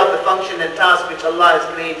carry out the function and task which Allah has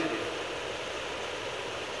created it.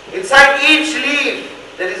 Inside each leaf,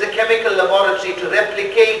 there is a chemical laboratory to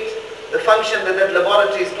replicate the function that that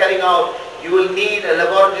laboratory is carrying out. You will need a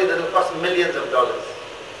laboratory that will cost millions of dollars.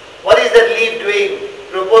 What is that leaf doing?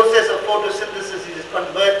 Through a process of photosynthesis, it is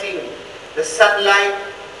converting the sunlight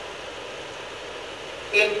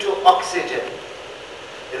into oxygen,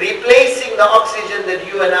 replacing the oxygen that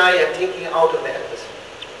you and I are taking out of the atmosphere.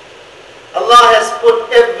 Allah has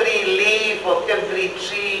put every leaf of every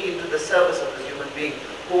tree into the service of the human being.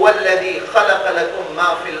 هُوَ الَّذِي خَلَقَ لَكُم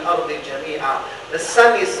مَا فِي الْأَرْضِ جَمِيعًا. The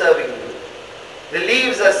sun is serving you. The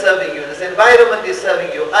leaves are serving you. This environment is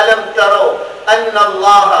serving you. أَلَمْ تَرَوْا أَنَّ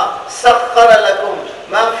اللَّهَ سَخَّرَ لَكُمْ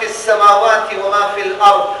مَا فِي السَّمَاوَاتِ وَمَا فِي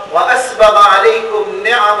الْأَرْضِ وَأَسْبَغَ عَلَيْكُمْ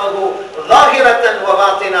نِعَمَهُ ظَاهِرَةً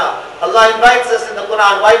وَبَاطِنًا. Allah invites us in the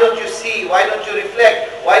Quran. Why don't you see? Why don't you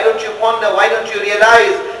reflect? Why don't you ponder? Why don't you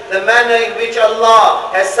realize the manner in which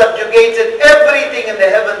Allah has subjugated everything in the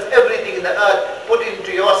heavens, everything in the earth, put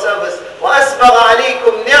into your service. وَأَسْبَغَ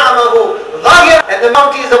عَلَيْكُمْ نِعَمَهُ ظَاهِرًا. And the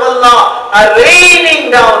bounties of Allah are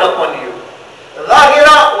raining down upon you.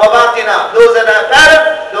 Zahira wa batina. Those that are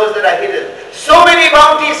apparent, those that are hidden. So many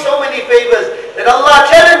bounties, so many favors that Allah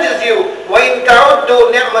challenges you. وَإِن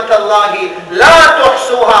تَعُدُّوا نِعْمَةَ اللَّهِ لَا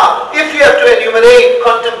تُحْصُوهَا. If you have to enumerate,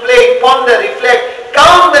 contemplate, ponder, reflect,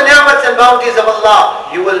 count the ni'mats and bounties of Allah,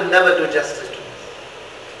 you will never do justice to this.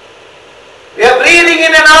 We are breathing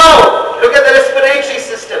in and out. Look at the respiratory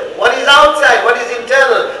system. What is outside, what is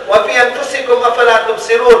internal. وَفِي أَنفُسِكُمْ أَفَلَا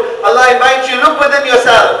تُبْصِرُونَ. Allah invites you, look within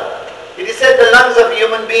yourself. It is said the lungs of a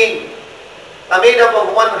human being are made up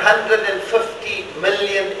of 150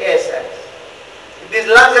 million air sacs. If these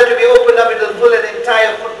lungs are to be opened up, it will fill an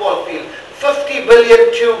entire football field. 50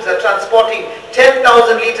 billion tubes are transporting 10,000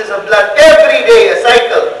 liters of blood every day, a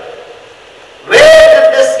cycle. Where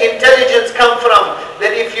did this intelligence come from?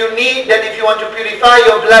 That if you want to purify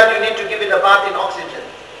your blood, you need to give it a bath in oxygen.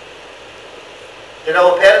 Did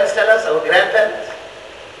our parents tell us, our grandparents?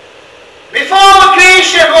 Before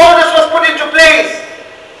creation, all this was put into place.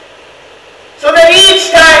 So that each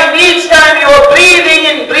time you are breathing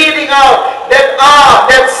in, breathing out, that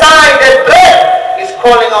that sigh, that breath is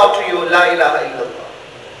calling out to you, La ilaha illallah.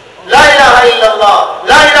 La ilaha illallah.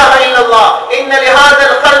 La ilaha illallah. Inna lihada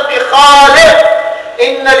al-khalqi khaliq.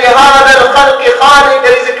 Inna lihada al-khalqi khaliq.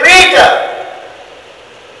 There is a creator.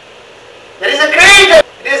 There is a creator.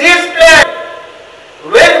 It is his plan.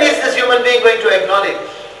 When is this human being going to acknowledge?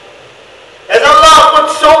 As Allah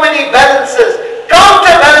put so many balances,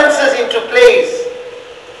 counterbalances into place,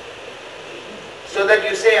 so that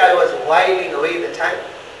you say, I was whiling away the time.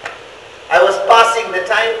 I was passing the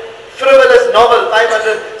time. Frivolous novel,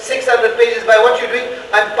 500, 600 pages by what you're doing,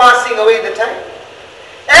 I'm passing away the time.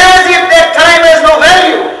 As if that time has no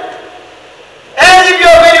value. As if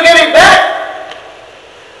you're going to get it back.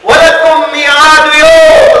 وَلَكُمْ مِيعَادُ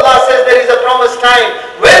يَوْمٍ. Allah says there is a promised time.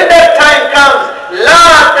 When that time comes,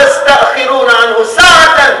 لَا تَسْتَأْخِرُونَ عَنْهُ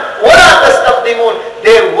سَاعَةً وَلَا تَسْتَقْدِمُونَ.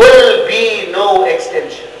 There will be no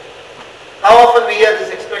extension. How often we hear this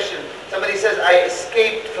expression? Somebody says, I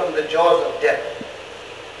escaped from the jaws of death.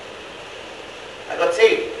 I got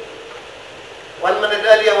saved. 1 minute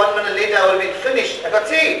earlier, 1 minute later, I will be finished. I got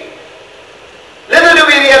saved. Little do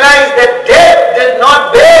we realize that death did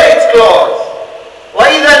not bear its claws.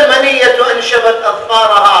 وَإِذَا الْمَنِيَّةُ أَنْشَبَتْ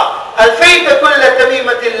أَظْفَارَهَا أَلْفَيْتَ كُلَّ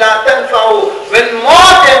تَمِيمَةٍ لَا تَنْفَعُ. When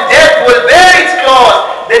mort and death will bear its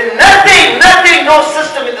claws, then nothing, no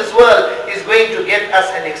system in this world is going to get us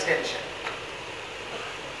an extension.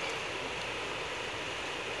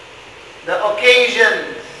 The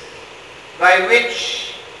occasions by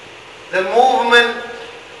which the movement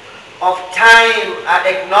of time are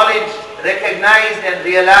acknowledged, recognized and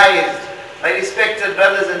realized, my respected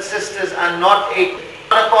brothers and sisters, are not a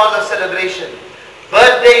cause of celebration.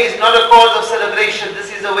 Birthday is not a cause of celebration. This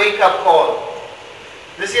is a wake-up call.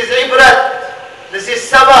 This is ibrat. This is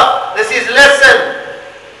sabaq. This is lesson.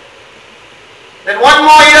 That one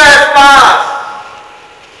more year has passed.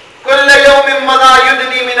 كُلَّ يَوْمٍ مَضَى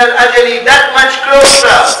يُدْنِي مِنَ الْأَجَلِ. That much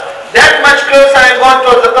closer I am gone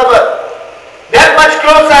towards the qabr. That much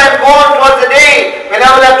closer I am gone towards the day when I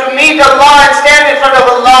will have to meet Allah and stand in front of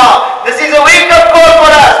Allah. This is a wake-up call for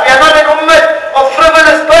us. We are not an ummah of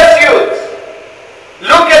frivolous pursuits.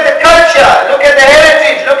 Look at the culture, look at the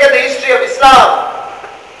heritage, look at the history of Islam.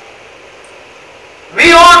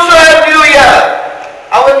 We also have New Year.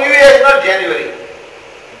 Our New Year is not January.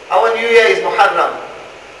 Our New Year is Muharram.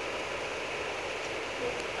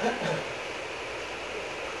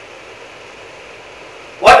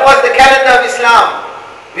 What was the calendar of Islam?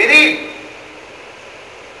 We read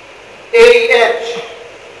AH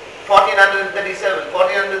 1437,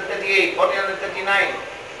 1438, 1439.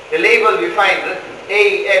 The label we find written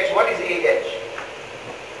AH. What is AH?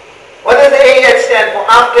 What does the AH stand for?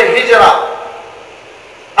 After Hijrah.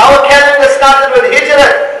 Our calendar started with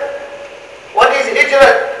Hijrat. What is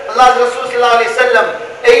Hijrat? Allah's Rasul sallallahu alayhi wa sallam,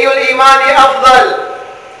 Ayyul imani afdal.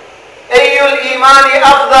 Ayyul imani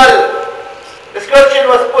afdal. This question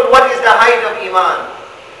was put, what is the height of Iman?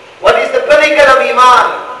 What is the pinnacle of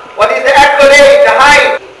Iman? What is the accolade, the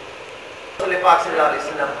height?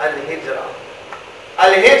 Al-Hijrah.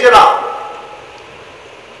 Al-Hijrah.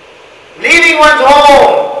 Leaving one's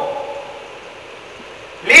home.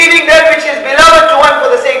 Leaving that which is beloved to one for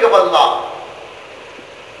the sake of Allah.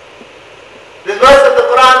 This verse of the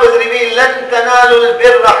Quran was revealed, لَن تَنَالُوا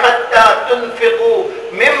الْبِرَّ حَتَّى تُنْفِقُوا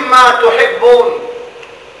مِمَّا تُحِبُّونَ.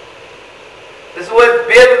 This word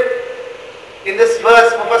bir, in this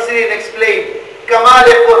verse, Mufassirin explained, Kamal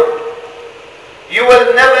Qurb. You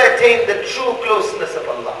will never attain the true closeness of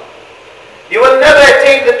Allah. You will never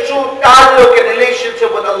attain the true ta'alluq and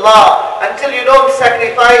relationship with Allah until you don't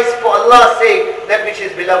sacrifice for Allah's sake that which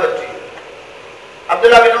is beloved to you.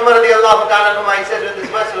 Abdullah bin Umar radiallahu ta'ala anhu, he said when this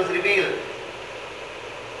verse was revealed,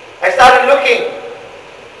 I started looking,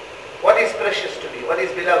 what is precious to me, what is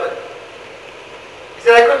beloved? He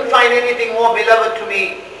said, I couldn't find anything more beloved to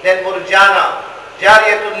me than Murjana,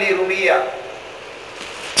 Jariyatun li Rumiya.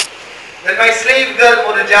 Then my slave girl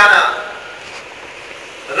Murjana,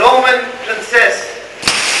 Roman princess,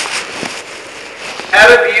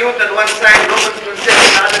 Arab youth on one side, Roman princess on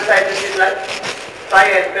the other side, this is like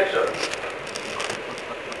fire and petrol.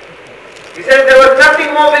 He said, there was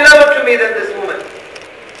nothing more beloved to me than this woman.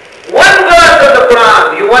 One verse of the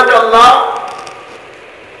Quran, you want Allah?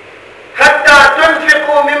 حَتَّى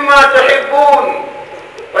تُنْفِقُوا مِمَّا تُحِبُّونَ.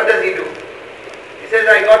 What does he do? He says,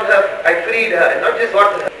 I got her, I freed her, and not just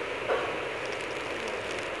got her.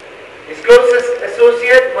 His closest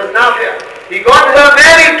associate was Nafi'. He got her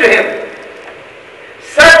married to him.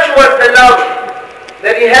 Such was the love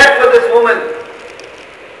that he had for this woman.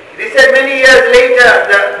 He said many years later,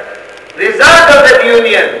 the result of that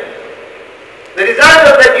union, the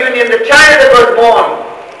child that was born,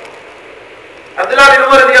 Abdullah bin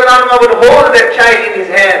Umar radiallahu anhu would hold that child in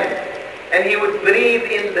his hand and he would breathe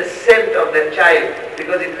in the scent of that child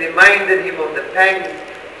because it reminded him of the pangs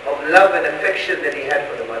of love and affection that he had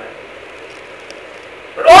for the mother.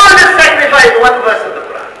 But all this sacrifice, one verse of the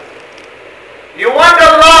Quran. You want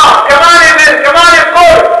Allah, come on in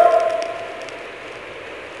court.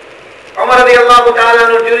 Umar radiallahu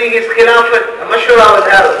ta'ala during his khilafat, a mashura was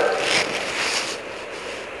held.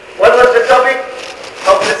 What was the topic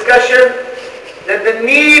of discussion? That the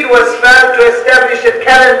need was felt to establish a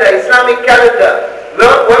calendar, Islamic calendar.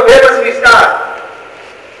 Where must we start?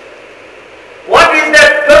 What is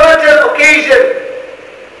that pivotal occasion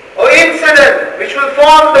or incident which will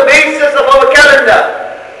form the basis of our calendar?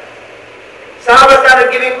 Sahaba started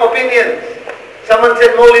giving opinions. Someone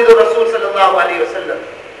said Mawlidur Rasul sallallahu alayhi wa sallam.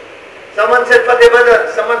 Someone said Fateh Badr.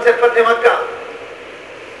 Someone said Fateh Makkah.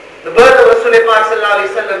 The birth of Rasul sallallahu alayhi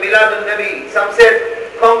wa sallam, Miladun Nabi. Some said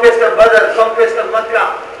conquest of Badr, conquest of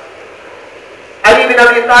Makkah. Ali bin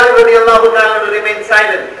Abi Talib radiallahu ta'ala remained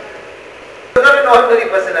silent. He was not an ordinary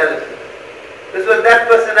personality. This was that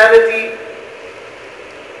personality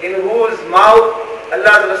in whose mouth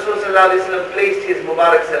Allah's Rasul sallallahu alayhi wa sallam placed his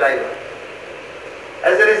Mubarak saliva.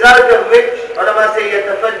 As a result of which, ulama say,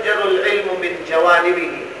 يَتَفَجَّرُ الْعِلْمُ مِنْ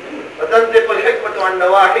جَوَانِبِهِ وَتَنْطِقُ الْحِكْمَةُ عَنْ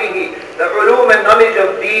نَوَاحِهِ. The ulum and knowledge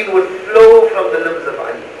of deen would flow from the limbs of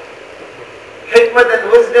Ali. Hikmat and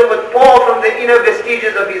wisdom would pour from the inner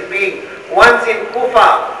vestiges of his being. Once in Kufa,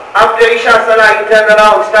 after Isha Salah, he turned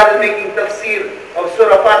around, started making tafsir of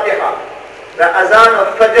Surah Fatiha. The azan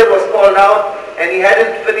of Fajr was called out, and he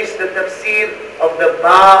hadn't finished the tafsir of the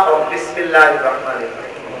Ba of Bismillah ar-Rahman ar-Rahim.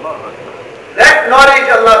 That knowledge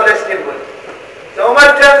Allah blessed him with. So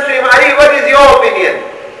Umar turns to him, Ali, what is your opinion?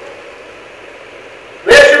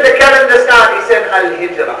 Where should the calendar start? He said,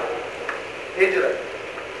 Al-Hijrah. Hijrah.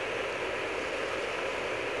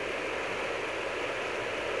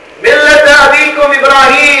 Millata Abikum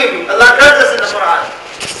Ibrahim. Allah tells us in the Quran.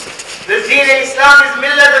 This deen in Islam is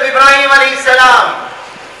Millat of Ibrahim alayhi salam.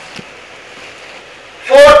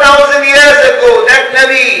 4,000 years ago, that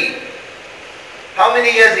Nabi, how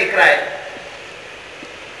many years he cried?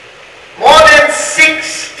 More than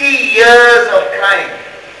 60 years of crying,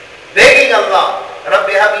 begging Allah,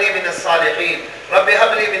 Rabbi habli min as-salihin, Rabbi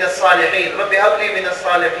habli min as-salihin, Rabbi habli min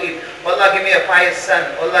as-salihin. Allah give me a pious son,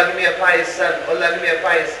 Allah give me a pious son, Allah give me a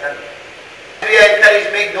pious son. We are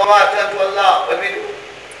encouraged, make dua, turn to Allah. What we do?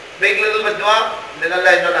 Make a little bit dua, then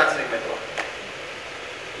Allah is not answering my dua.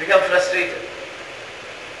 Become frustrated.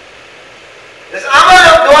 This amal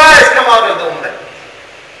of dua has come out of the ummah.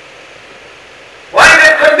 Why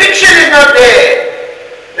the conviction is not there?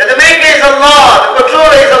 That the maker is Allah, the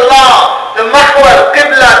controller is Allah, the mahwar,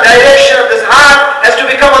 qibla, direction of this heart has to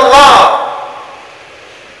become Allah.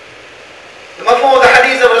 The mafhum of the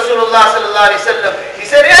hadith of Rasulullah sallallahu alayhi wa sallam, he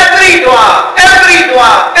said every dua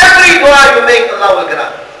you make, Allah will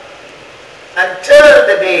grant. Until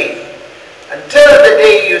the day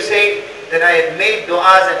you say that I had made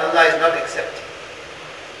du'as and Allah is not accepting.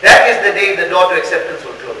 That is the day the door to acceptance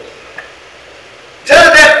will close. Till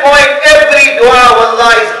that point, every dua of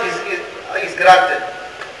Allah is granted.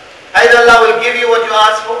 Either Allah will give you what you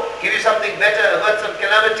ask for, give you something better, avert some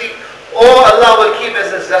calamity, or Allah will keep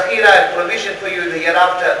as a zakhira and provision for you in the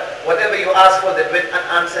hereafter, whatever you ask for that went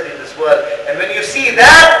unanswered in this world. And when you see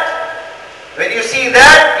that, you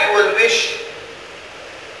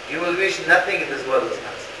will wish nothing in this world was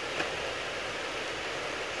answered.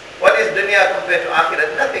 What is dunya compared to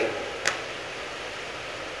akhirat? Nothing.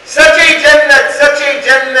 Such a jannat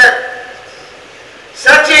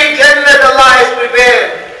Allah has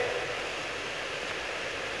prepared.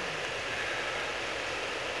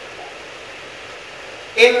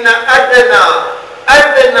 Inna adna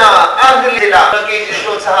ahli occasion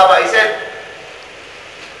showed Sahaba, he said,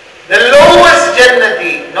 the lowest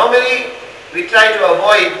Jannati, normally we try to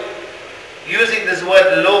avoid using this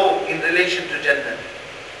word low in relation to Jannah.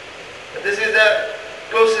 But this is the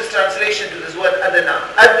closest translation to this word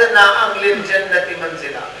adna. Adna ahli jannati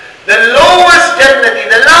manzila. The lowest Jannati,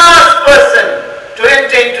 the last person to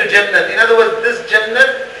enter into Jannah. In other words, this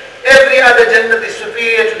Jannah, every other Jannah is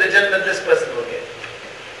superior to the Jannah this person will get.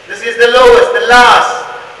 This is the lowest, the last.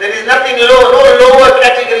 There is nothing low, no lower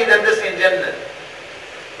category than this in Jannah.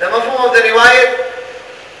 The mafhum of the riwayat,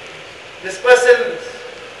 this person's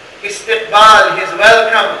istiqbal, his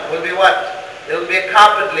welcome will be what? There will be a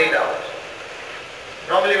carpet laid out.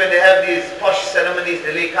 Normally when they have these posh ceremonies,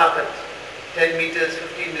 they lay carpet, 10 meters,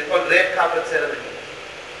 15 meters, called red carpet ceremony.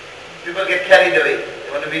 People get carried away.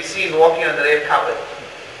 They want to be seen walking on the red carpet.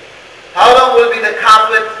 How long will be the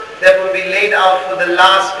carpet that will be laid out for the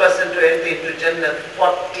last person to enter into Jannah?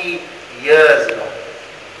 40 years long.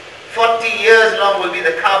 40 years long will be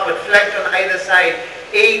the carpet, flanked on either side,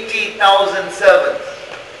 80,000 servants.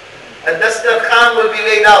 A dastar will be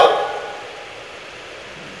laid out.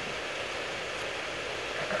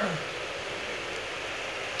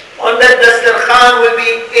 On that dastar will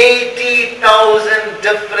be 80,000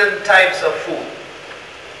 different types of food.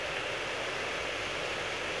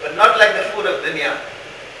 But not like the food of dunya.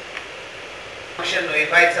 Function, we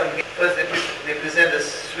invite some, first they present a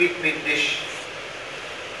sweet meat dish.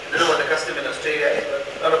 I don't know what the custom in Australia is, but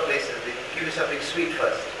a lot of places they give you something sweet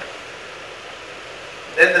first.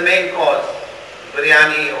 Then the main course,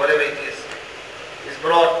 biryani or whatever it is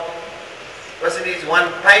brought. Person eats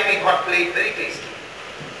one piping hot plate, very tasty.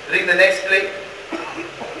 Bring the next plate.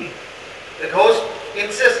 The host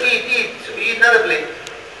insists, eat, so we eat another plate.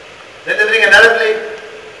 Then they bring another plate.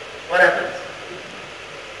 What happens?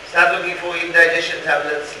 Start looking for indigestion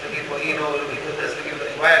tablets, looking for looking for this, looking for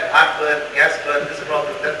heartburn, gas burn, this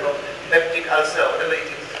problem, that problem, peptic ulcer, whatever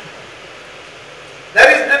it is.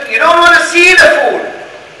 That is, you don't want to see the food.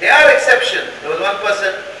 There are exceptions. There was one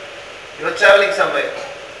person, he was traveling somewhere.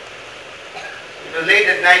 It was late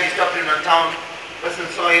at night, he stopped in one town. The person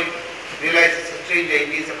saw him, realized it's a stranger, he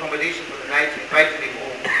needs accommodation for the night, he invited him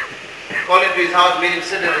home. Called him to his house, made him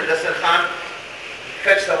sit at the dastar khan,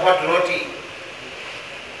 fetched the hot roti,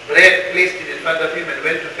 bread, placed it in front of him and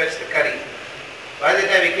went to fetch the curry. By the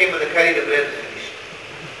time he came with the curry, the bread was finished.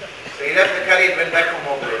 So he left the curry and went back for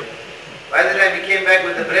more bread. By the time he came back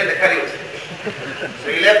with the bread, the curry was finished.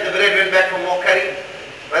 So he left the bread, went back for more curry.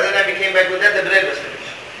 By the time he came back with that, the bread was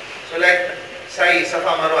finished. So like Sai,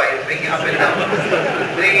 Safa, Marwa, he was bringing up and down,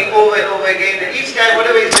 bringing over and over again, and each time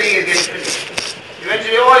whatever he's bringing is getting finished.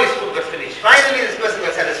 Eventually all his food got finished. Finally this person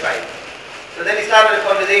got satisfied. So then he started a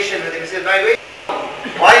conversation with him. He said, by the way,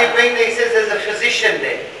 why are you going there? He says, there's a physician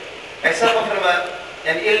there. I suffer from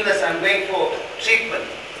an illness, I'm going for treatment.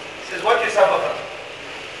 He says, what do you suffer from?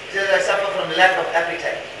 He says, I suffer from lack of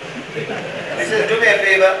appetite. He says, do me a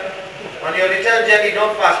favor, on your return journey,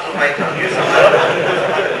 don't fast from my tongue. You suffer.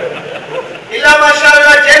 Illa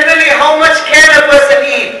mashallah, generally how much can a person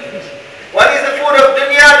eat? One is the food of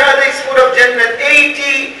dunya, the other is food of Jannah.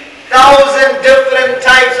 80,000 different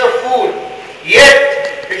types of food.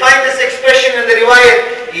 Yet, we find this expression in the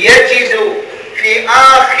riwayat, يَجِدُ فِي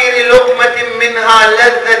آخِرِ لُقْمَةٍ مِّنْهَا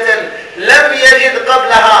لَذَّةً لَمْ يَجِدْ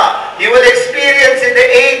قَبْلَهَا. You will experience in the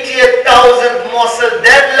 80,000th morsel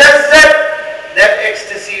that lazzat, that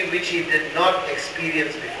ecstasy which he did not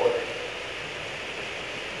experience before that.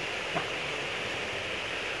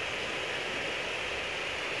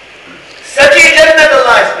 Such a Jannat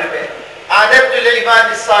Allah is prepared. أعددت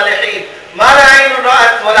للعباد الصالحين ما لا عين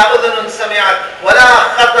رأت ولا أذن سمعت ولا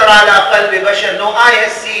خطر على قلب بشر. No eye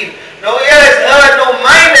has seen, no ear has heard, no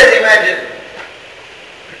mind has imagined.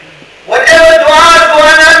 Whatever du'as go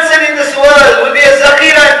unanswered in this world will be a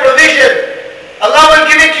zakhira and provision. Allah will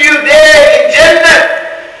give it to you there in Jannah.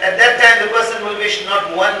 At that time the person will wish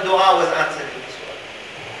not one dua was answered in this world.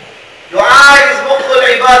 Dua is mukhul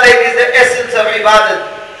ibadah, it is the essence of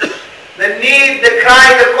ibadah. The need, the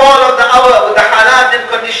cry, the call of the hour with the halat and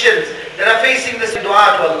conditions that are facing this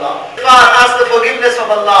dua to Allah. Ask the forgiveness of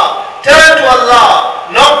Allah. Turn to Allah.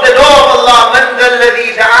 Knock the door of Allah. Man dha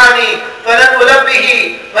alladhi da'ani falan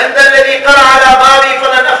ulabbihi. Man dha alladhi qara ala babi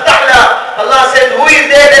falan aftahla. Allah said, who is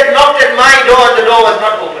there that knocked at my door and the door was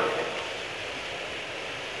not open?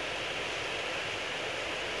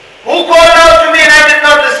 Who called out to me and I did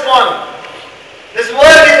not respond? This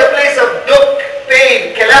world is a place of dukh,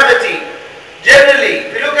 pain, calamity. Generally,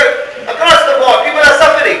 if you look at across the board, people are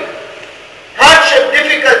suffering. Hardship,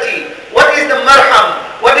 difficulty. What is the marham?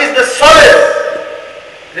 What is the solace?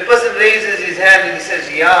 The person raises his hand and he says,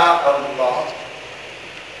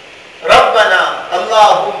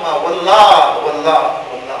 Allahumma, wallah, wallah,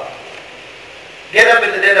 wallah. Get up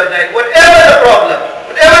in the dead of night, whatever the problem,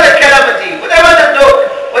 whatever the calamity, whatever the dukh,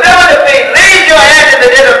 whatever the pain, raise your hand in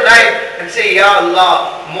the dead of night and say, Ya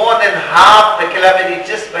Allah, more than half the calamity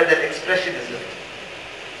just by that expression is lifted.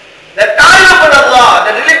 The ta'alluq with Allah,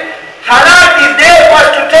 the halat is there for us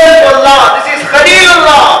to turn to Allah. This is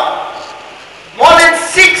Khalilullah. More than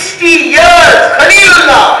 60 years,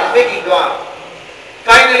 Khalilullah is making dua.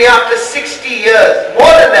 Finally, after 60 years,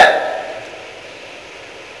 more than that,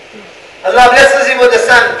 Allah blesses him with a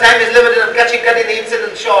son. Time is limited. I'm cutting the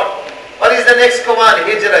incident short. What is the next command?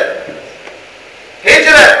 Hijrat.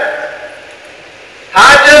 Hijrat.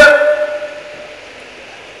 Hajar.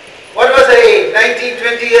 What was her age? 19,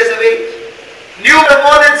 20 years of age. Knew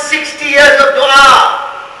more than 60 years of dua.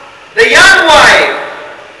 The young wife,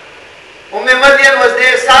 Madyan was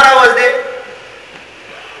there, Sarah was there.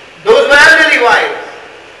 Those were elderly wives.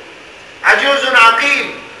 Ajuzun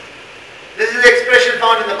Aqim. This is the expression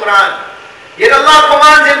found in the Quran. Yet Allah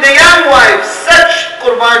commands him, the young wife, such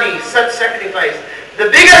qurbani, such sacrifice.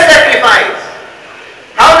 The biggest sacrifice.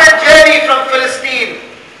 How that journey from Palestine,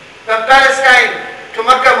 from Palestine to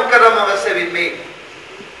Makkah Mukarramah must have been made.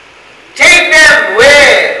 Take them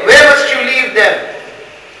where? Where must you leave them?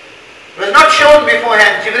 It was not shown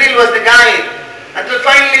beforehand. Jibreel was the guide. Until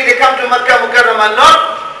finally they come to Makkah Mukarramah, not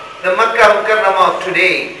the Makkah Mukarramah of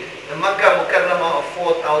today, the Makkah Mukarramah of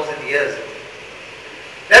 4,000 years ago.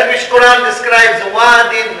 That which Quran describes,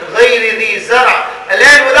 Wadin Ghayri Dhi Zara, a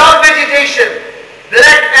land without vegetation,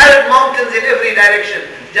 black arid mountains in every direction.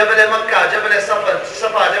 Jabal Makkah, Jabal Safa,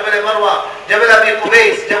 Jabal Marwa, Jabal Abi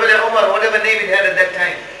Qubais, Jabal Umar, whatever name it had at that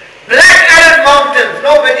time. Black arid mountains,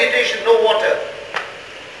 no vegetation, no water.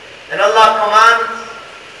 And Allah commands,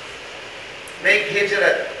 make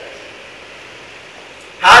hijrat.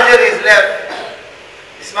 Hajar is left.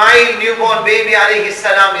 Ismail, newborn baby alayhi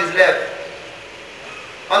salam, is left.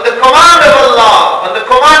 On the command of Allah, on the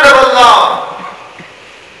command of Allah.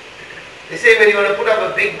 They say when you want to put up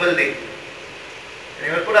a big building, when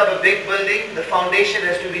you want to put up a big building, the foundation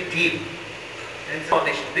has to be deep. And it's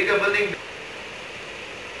foundation, bigger building.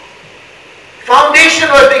 Foundation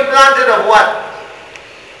was being planted of what?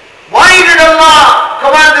 Why did Allah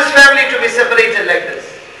command this family to be separated like this?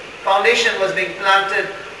 Foundation was being planted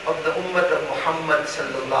of the ummah of Muhammad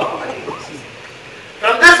sallallahu alaihi wasallam.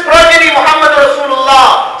 From this progeny, Muhammad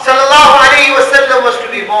Rasulullah sallallahu alaihi wasallam was to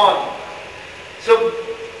be born. So,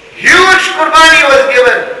 huge qurbani was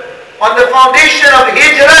given on the foundation of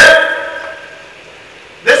hijrat.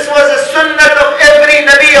 This was a sunnah of every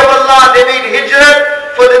Nabi of Allah. They made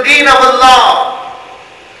hijrat for the deen of Allah.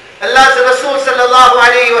 Allah's Rasul sallallahu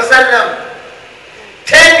alaihi wasallam,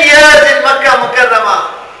 10 years in Makkah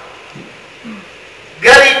Mukarramah,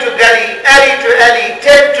 gully to gully, alley to alley,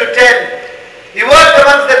 tent to tent. He worked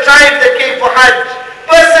amongst the tribes that came for Hajj,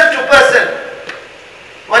 person to person.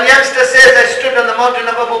 One youngster says, I stood on the mountain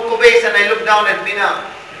of Abu Qubais and I looked down at Mina.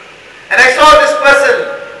 And I saw this person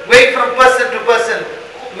going from person to person.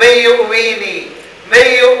 May yu'wini,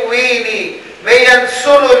 may yu'wini, may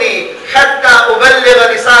yansuruni, hatta uballigha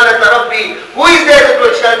risalata rabbi. Who is there that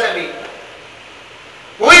will shelter me?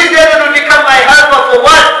 Who is there that will become my helper for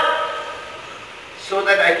what? So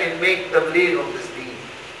that I can make the tabligh of this deen.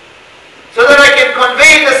 So that I can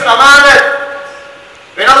convey this amanat.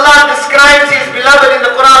 When Allah describes His beloved in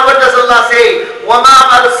the Quran, what does Allah say? وَمَا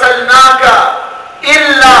أَرْسَلْنَاكَ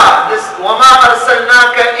إِلَّا This وَمَا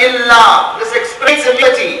أَرْسَلْنَاكَ إِلَّا This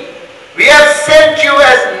expressivity. We have sent you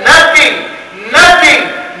as nothing, nothing,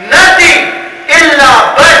 nothing إِلَّا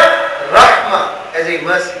but rahmah, as a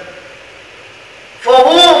mercy. For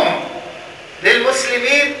whom?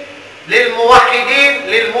 لِلْمُسْلِمِينَ لِلْمُوَحِّدِينَ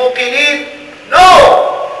لِلْمُوقِنِينَ No!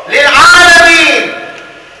 لِلْعَالَمِينَ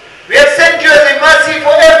We have sent you as a mercy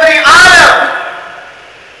for every alam.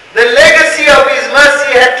 The legacy of His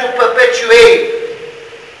mercy had to perpetuate,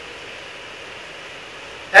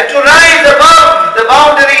 had to rise above the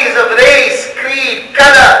boundaries of race, creed,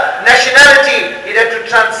 color, nationality. It had to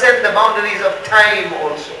transcend the boundaries of time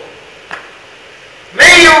also.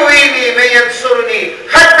 May yu'wini, may yansurni,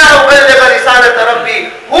 hatta uballigha risalata rabbi.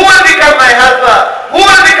 Who will become my helper? Who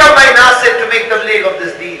will become my nasir to make the tabligh of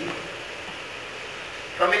this deen?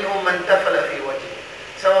 فَمِنْهُمْ مَنْ تَفَلَ فِي وَجْهِهِ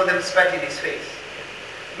Some of them spat in his face.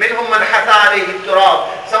 مِنْهُمْ مَنْ حَثَى عَلَيْهِ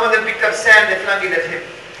التُّرَابِ Some of them picked up sand, they flung it at him.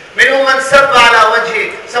 مِنْهُمْ مَنْ سَبَّ عَلَى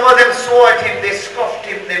وَجْهِهِ Some of them swore at him, they scoffed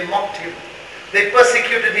him, they mocked him. They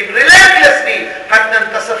persecuted him relentlessly. حَتَّى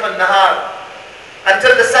انْتَصَفَ النَّهَارِ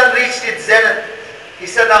Until the sun reached its zenith. He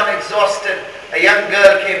sat down exhausted. A young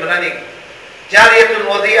girl came running. Jariyatul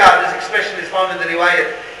Wadi'a, this expression is found in the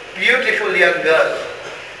riwayat. Beautiful young girl.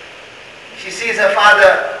 She sees her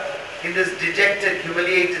father in this dejected,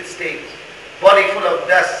 humiliated state, body full of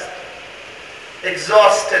dust,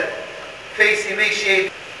 exhausted, face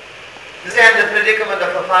emaciated. Understand the predicament of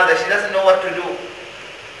her father. She doesn't know what to do.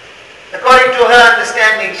 According to her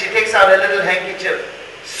understanding, she takes out a little handkerchief,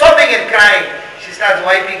 sobbing and crying. She starts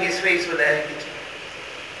wiping his face with the handkerchief.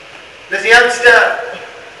 This youngster,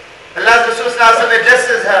 Allah's Rasul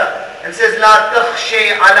addresses her and says, "La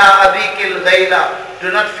takhshi ala abikil ghayla." Do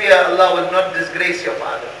not fear, Allah will not disgrace your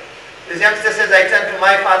father. This youngster says, I turn to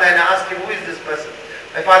my father and I ask him, who is this person?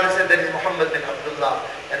 My father said, that is Muhammad bin Abdullah.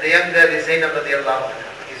 And the young girl is Zainab radiallahu anha,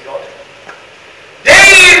 his daughter.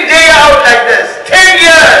 Day in, day out like this, 10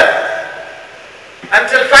 years.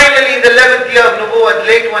 Until finally in the 11th year of Nubuwwat,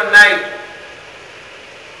 late one night,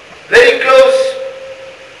 very close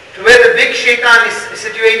to where the big shaitan is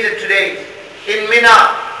situated today, in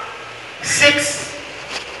Mina, 6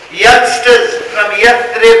 youngsters from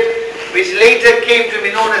Yathrib, which later came to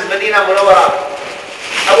be known as Medina Munawwara.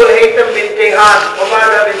 Abu Haytham bin Tehan,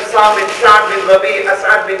 Ubadah bin Samit, Sa'd bin Rabi,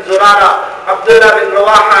 As'ad bin Zurara, Abdullah bin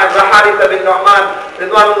Rawaha, and Haritha bin Nu'man,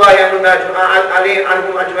 Ridwanullahi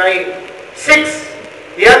anhum ajma'in. 6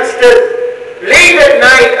 youngsters. Late at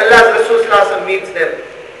night, Allah's Rasul meets them.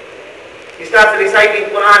 He starts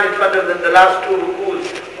reciting Quran in front of them, the last 2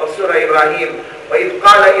 rukus of Surah Ibrahim. وَإِذْ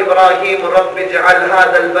قَالَ إِبْرَاهِيمُ رَبِّ اجْعَلْ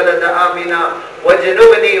هَذَا الْبَلَدَ آمِنًا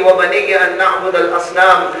وَاجْنُبْنِي وَبَنِيَّ أَن نَّعْبُدَ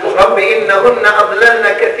الْأَصْنَامَ رَبِّ إِنَّهُنَّ أَضْلَلْنَ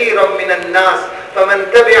كَثِيرًا مِنَ النَّاسِ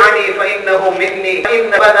فَمَنْ تَبِعَنِي فَإِنَّهُ مِنِّي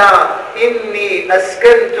إِنِّي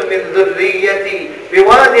أَسْكَنْتُ مِنْ ذُرِّيَّتِي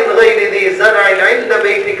بِوَادٍ غَيْرِ ذِي زَرْعٍ عِنْدَ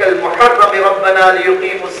بَيْتِكَ الْمُحَرَّمِ رَبَّنَا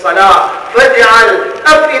لِيُقِيمُوا الصَّلَاةَ فَاجْعَلْ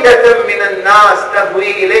أَفْئِدَةً مِنَ النَّاسِ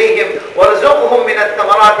تَهْوِي إِلَيْهِمْ وَارْزُقْهُمْ مِنَ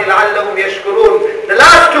الثَّمَرَاتِ لَعَلَّهُمْ يَشْكُرُونَ. The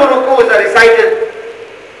last 2 rukus are recited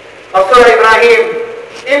of Surah Ibrahim.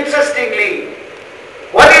 Interestingly,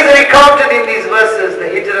 what is recounted in these verses? The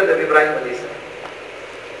hijrah of Ibrahim alayhi salam.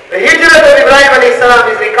 The hijrah of Ibrahim alayhi salam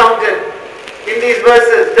is recounted in these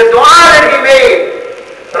verses. The dua that he made,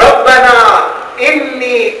 Rabbana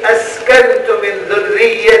inni askantu min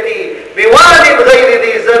dhurriyyati biwadin ghayri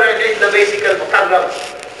dhi zar'in inda baytika al-muharram.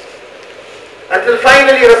 Until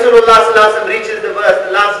finally Rasulullah sallallahu alaihi wasallam reaches the verse,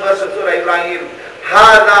 the last verse of Surah Ibrahim.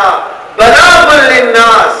 Hada balagul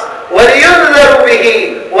linnas وَلِيُنذَرُوا بِهِ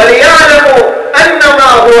وَلِيَعْلَمُوا أَنَّمَا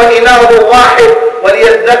هُوَ إِلَهُ وَاحِدٌ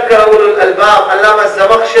وَلِيَذَّكَّرَ أُولُو الْأَلْبَابِ. Allama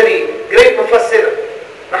az-Zamakhshari, great mufassir,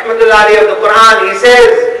 rahmatullah alayhi, of the Quran, he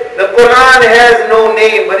says, the Quran has no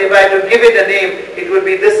name, but if I had to give it a name, it would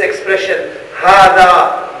be this expression,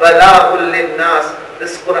 هَذَا بَلَاغٌ لِلنَّاسِ.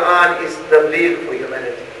 This Quran is tabligh for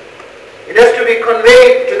humanity. It has to be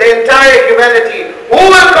conveyed to the entire humanity. Who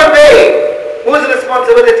will convey? Whose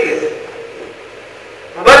responsibility is it?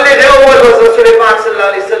 Muballigh awwal was Rasulullah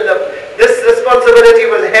sallallahu alaihi wasallam. This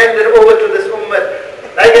responsibility was handed over to this ummah.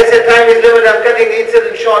 Like I said, time is limited. I'm cutting the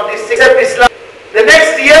incident short. These 6 accept Islam. The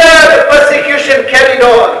next year, the persecution carried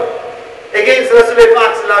on against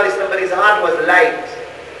Rasulullah sallallahu alaihi wasallam, but his heart was light.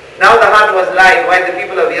 Now the heart was light. Why? The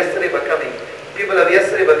people of Yathrib are coming. People of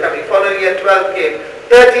Yathrib are coming. Following year, 12 came.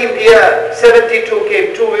 13th year, 72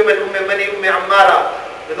 came. 2 women, Mani, Ammara,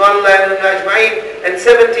 Ridwanullahi anhum ajma'in, and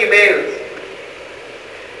 70 males.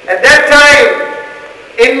 At that time,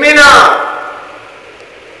 in Mina,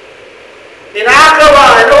 in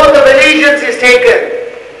Aqaba, an oath of allegiance is taken.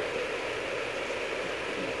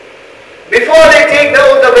 Before they take the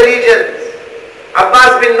oath of allegiance,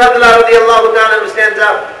 Abbas bin Nadla radiallahu ta'ala stands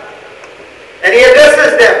up and he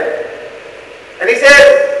addresses them and he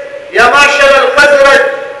says, Ya ma'shar al-Khazraj,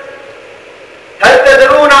 hal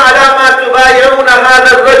tadruna ala ma tubay'una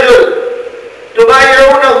hadha al-rajul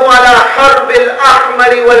تبايعونه على حرب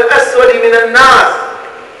الأحمر والأسود من الناس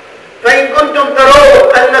فإن كنتم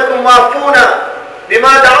ترون أنكم وافون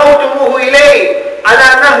بما دعوتموه إليه على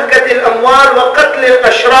نهكة الأموال وقتل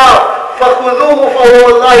الأشراف فخذوه فهو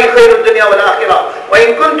والله خير الدنيا والآخرة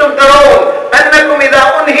وإن كنتم ترون أنكم إذا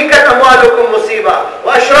أنهكت أموالكم مصيبة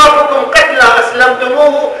وأشرافكم قتلى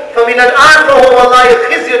أسلمتموه فمن الآن فهو والله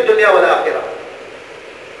خزي الدنيا والآخرة.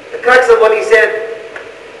 The crux of what he said,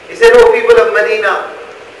 oh people of Medina,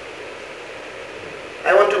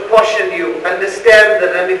 I want to caution you, understand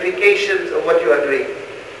the ramifications of what you are doing.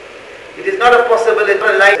 It is not a possibility,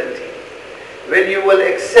 not a liability. When you will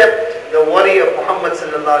accept the wali of Muhammad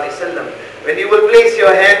sallallahu alaihi wasallam, when you will place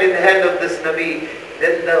your hand in the hand of this Nabi,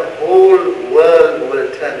 then the whole world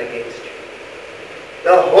will turn against you.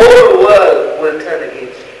 The whole world will turn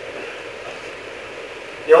against you.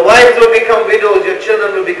 Your wives will become widows, your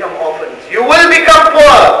children will become orphans. You will become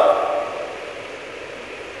poor.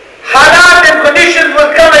 Halat and conditions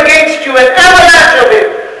will come against you, an avalanche of it.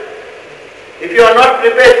 If you are not not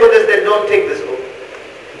prepared for this, then don't take this oath.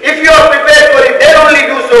 If you are prepared for it, then only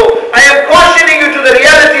do so. I am cautioning you to the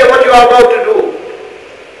reality of what you are about to do.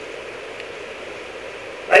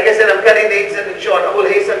 Like I said, I'm cutting the incident short. Abu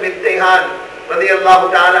Haytham bin Tayhan,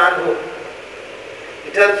 radiyallahu ta'ala anhu, he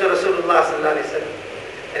turns to Rasulullah sallallahu alayhi wa sallam,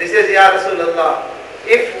 and he says, Ya Rasulullah,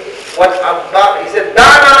 if what Abbas, he said,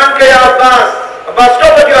 Dana anka ya Abbas, Abbas,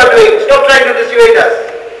 stop what you are doing, stop trying to dissuade us.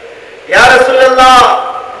 Ya Rasulullah,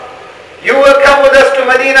 you will come with us to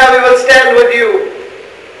Medina, we will stand with you.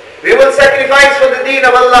 We will sacrifice for the deen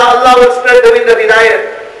of Allah. Allah will spread the wind of Hidayah.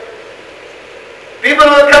 People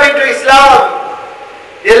will come into Islam.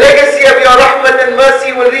 The legacy of your rahmat and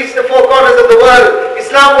mercy will reach the four corners of the world.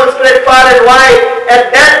 Islam will spread far and wide.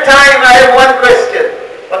 At that time, I have one question.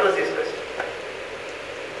 What was his question?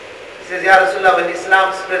 He says, Ya Rasulullah, when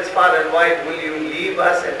Islam spreads far and wide, will you leave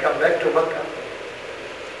us and come back to Makkah?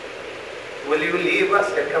 Will you leave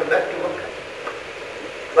us and come back to Makkah?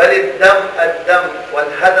 وَلِلدَّمْ الدَّمْ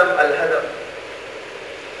وَالْهَدَمْ الْهَدَمْ.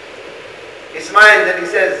 He smiles and he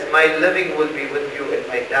says, my living will be with you and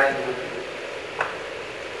my dying will be with you.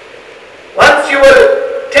 Once you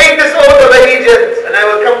will take this oath of allegiance and I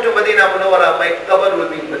will come to Medina Munawwara, my qabr will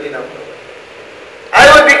be in Medina Munawwara. I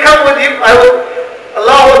will become with you,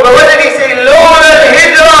 Allah Akbar. What did he say? لَوْلَا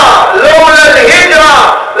الْهِجْرَةِ لَوْلَا الْهِجْرَةِ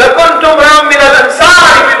لَكُنْتُمْ رَامٍ مِنَ الْأَنصَارِ.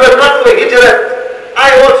 If it was not for hijrat,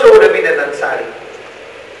 I also would have been an Ansari.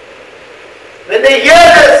 When they hear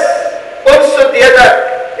this, unsut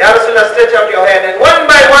yadak, Ya Rasulullah, stretch out your hand, and one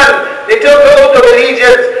by one, they took the oath of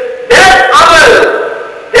allegiance. That amal,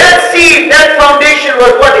 that seed, that foundation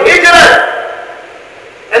was what? Hijrat.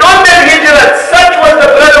 And on that hijrat, such was the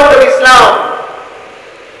brotherhood of Islam.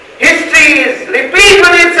 History is replete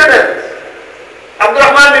with incidents.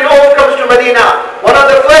 Abdurrahman bin Auf comes to Medina. One of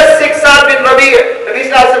the first 6, Sa'd bin Rabi', Nabi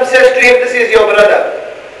Sallallahu says to him, this is your brother.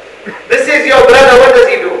 This is your brother. What does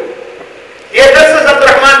he do? He addresses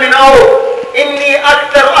Abdurrahman bin Auf. Inni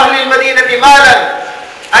aktar ahli al-Madinati malan.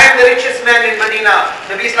 I am the richest man in Medina.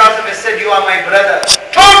 Nabi Sallallahu has said, you are my brother.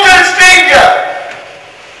 Total stranger.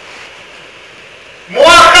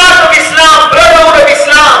 Muwaqat of Islam, brotherhood of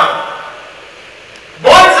Islam,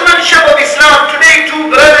 bondsmanship of Islam. Today,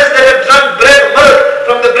 two brothers that have drunk milk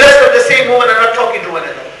from the breast of the same woman are not talking to one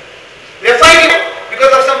another. They are fighting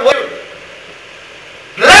because of some woman.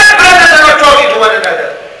 Blood brothers are not talking to one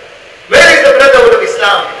another. Where is the brotherhood of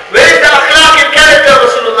Islam? Where is the akhlaq and character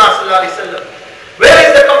of Rasulullah sallallahu alaihi wasallam? Where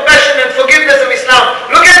is the compassion and forgiveness of Islam?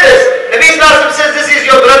 Look at this. Nabi sallallahu says, this is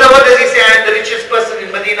your brother. What does he say? I am the richest person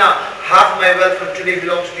in Medina. Half my wealth from today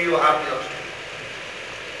belongs to you, half belongs to you.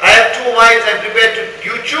 I have 2 wives. I am prepared to,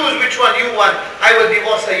 you choose which one you want. I will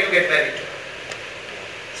divorce her, you get married to her.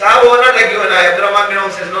 Sahaba were not like you and I. Abdurrahman bin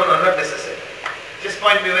Auf says, no, not necessary. Just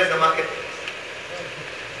point me where's the marketplace.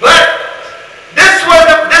 But this was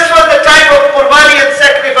the time of qurbani and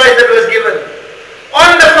sacrifice that was given. On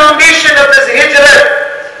the foundation of this hijrat,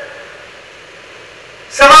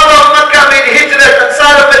 Sahaba of Makkah made hijrat,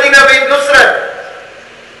 Ansar of Medina made nusrat.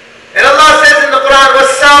 And Allah says in the Quran,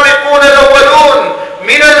 وَالسَّابِقُونَ الْأَوَّلُونَ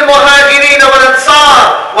مِنَ الْمُهَاجِرِينَ وَالْأَنصَارِ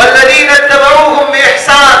وَالَّذِينَ اتَّبَعُوهُم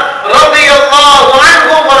بِإِحْسَانٍ رَضِيَ اللَّهُ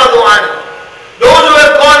عَنْهُمْ وَرَضُوا عَنْهُ. Those who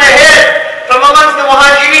have gone ahead from amongst the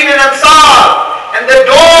Muhajirin and Ansar, and the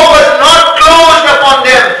door was not closed upon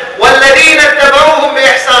them. وَالَّذِينَ اتَّبَعُوهُم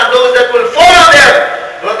بِإِحْسَانٍ. Those that will follow them,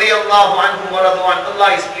 رَضِيَ اللَّهُ عَنْهُمْ وَرَضُوا عَنْهُ.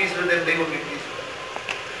 Allah is pleased with them, they will be pleased with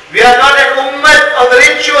them. We are not an ummah of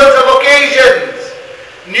rituals, of occasions.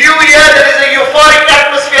 New Year, there is a euphoric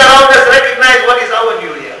atmosphere around us. Recognize what is our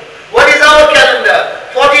New Year. What is our calendar?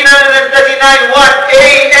 1439, what?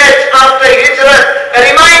 AH after Hijrat. A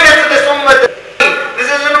reminder to this ummah. This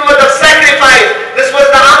is an ummah of sacrifice. This was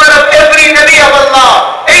the amal of every Nabi of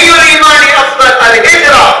Allah. Ayyul imani afdal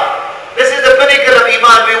al-hijrah. This is the pinnacle of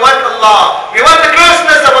iman. We want Allah. We want the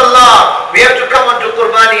closeness of Allah. We have to come onto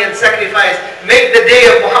qurbani and sacrifice. Make the day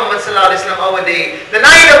of Muhammad sallallahu alaihi wasallam our day. The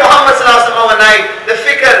night of Muhammad sallallahu alaihi wasallam our night. The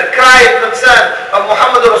fikr, cry and concern of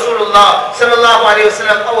Muhammad Rasulullah sallallahu alaihi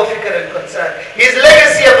wasallam our fikr and concern. His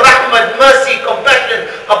legacy of rahmat, mercy, compassion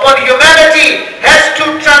upon humanity has to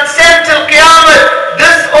transcend till Qiyamah.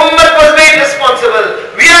 This ummah was made responsible.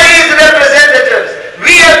 We are his representatives.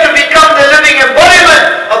 We have to become the living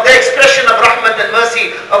embodiment of the expression of rahmat and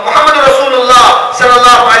mercy of Muhammad Rasulullah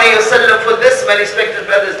sallallahu alaihi wasallam. For this, my respected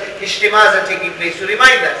brothers, ijtimas are taking place to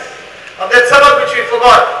remind us of that sabab which we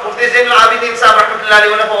forgot. Mufti Zainul Abidin Sahib rahmatullahi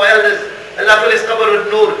alayhi, one of our elders, Allah fill his qabr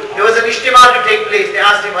with noor. There was an ijtima to take place. They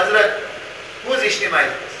asked him, Hazrat, whose ijtima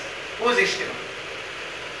is this? Whose ijtima?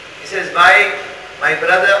 He says, my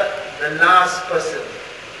brother, the last person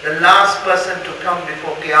to come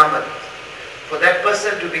before Qiyamah. for that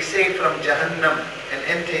person to be saved from Jahannam and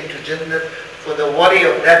enter into Jannah, for the worry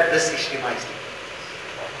of that, this Ijtima is doing.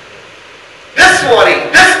 This worry,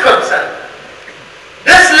 this concern,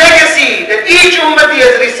 this legacy that each ummati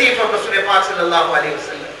has received from Rasulullah Pak sallallahu alayhi wa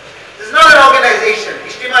sallam. This is not an organization.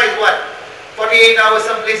 Ijtima is what? 48 hours,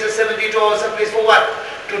 some places 72 hours, some places for what?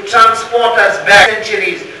 To transport us back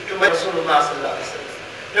centuries to Rasulullah sallallahu alayhi wa sallam.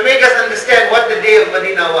 To make us understand what the day of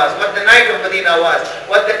Medina was, what the night of Medina was,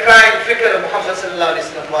 what the cry and fikr of Muhammad sallallahu alayhi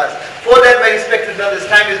wa sallam was. For that, my respected brothers,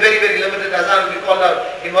 time is very, very limited. Azan will be called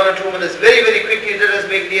out in 1 or 2 minutes. Very, very quickly, let us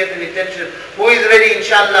make niyat and intention. Who is ready,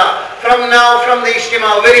 inshallah, from now, from the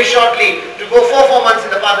Ijtima, very shortly, to go 4 months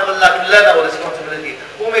in the path of Allah to learn our responsibility?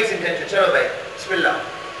 Who makes intention? Chalo bhai. Bismillah.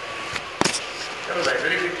 Chalo bhai,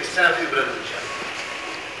 very quickly. Stand up, few brothers, inshallah.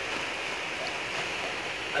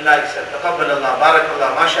 Allah accept. Taqabbal Allah,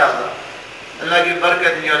 barakallah, mashallah. Allah give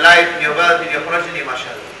barakat in your life, in your wealth, in your progeny,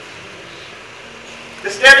 mashallah. The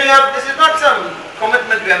standing up, this is not some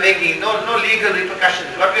commitment we are making, no legal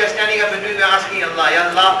repercussions. What we are standing up and doing, we are asking Allah, Ya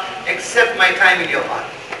Allah, accept my time in your heart.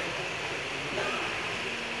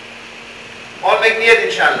 All make niyat,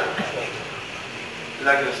 inshallah.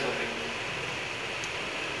 Allah give us tawfiq.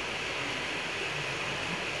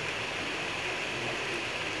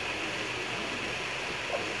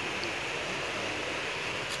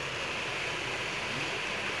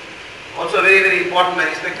 Also very, very important, my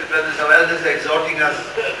respected brothers, our elders are exhorting us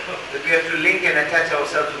that we have to link and attach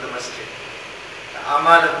ourselves to the masjid. The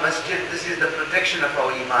amal of masjid, this is the protection of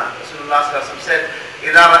our iman. Rasulullah said,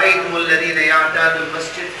 إِذَا رَأَيْتُمُ الَّذِينَ يَعْتَادُ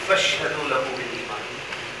الْمَسْجِدِ فَاشْهَدُوا لَهُ بِالْإِيمَانِ.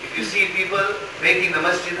 If you see people making the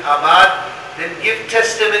masjid abad, then give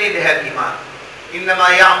testimony they have iman. إِنَّمَا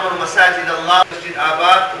يَعْمُرُ مَسَاجِدَ اللَّهِ Masjid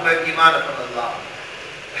abad, who have iman upon Allah.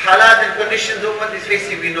 Halat and conditions the ummah is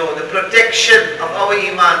facing, we know. The protection of our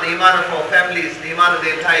iman, the iman of our families, the iman of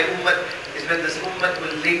the entire ummah, is when this ummah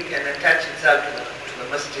will link and attach itself to the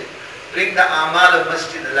masjid. Bring the amal of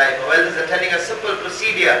masjid alive. Our elders are telling us simple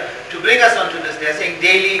procedure to bring us onto this. They are saying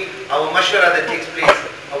daily, our mashwara that takes place,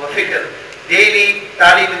 our fikr. Daily,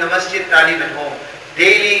 talim in the masjid, talim at home.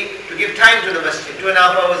 Daily, to give time to the masjid, 2.5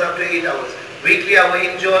 hours up to 8 hours. Weekly, our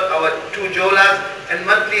 2 jolas, and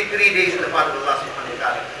monthly 3 days in the path of Allah subhanahu wa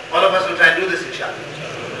ta'ala. All of us will try and do this, inshallah.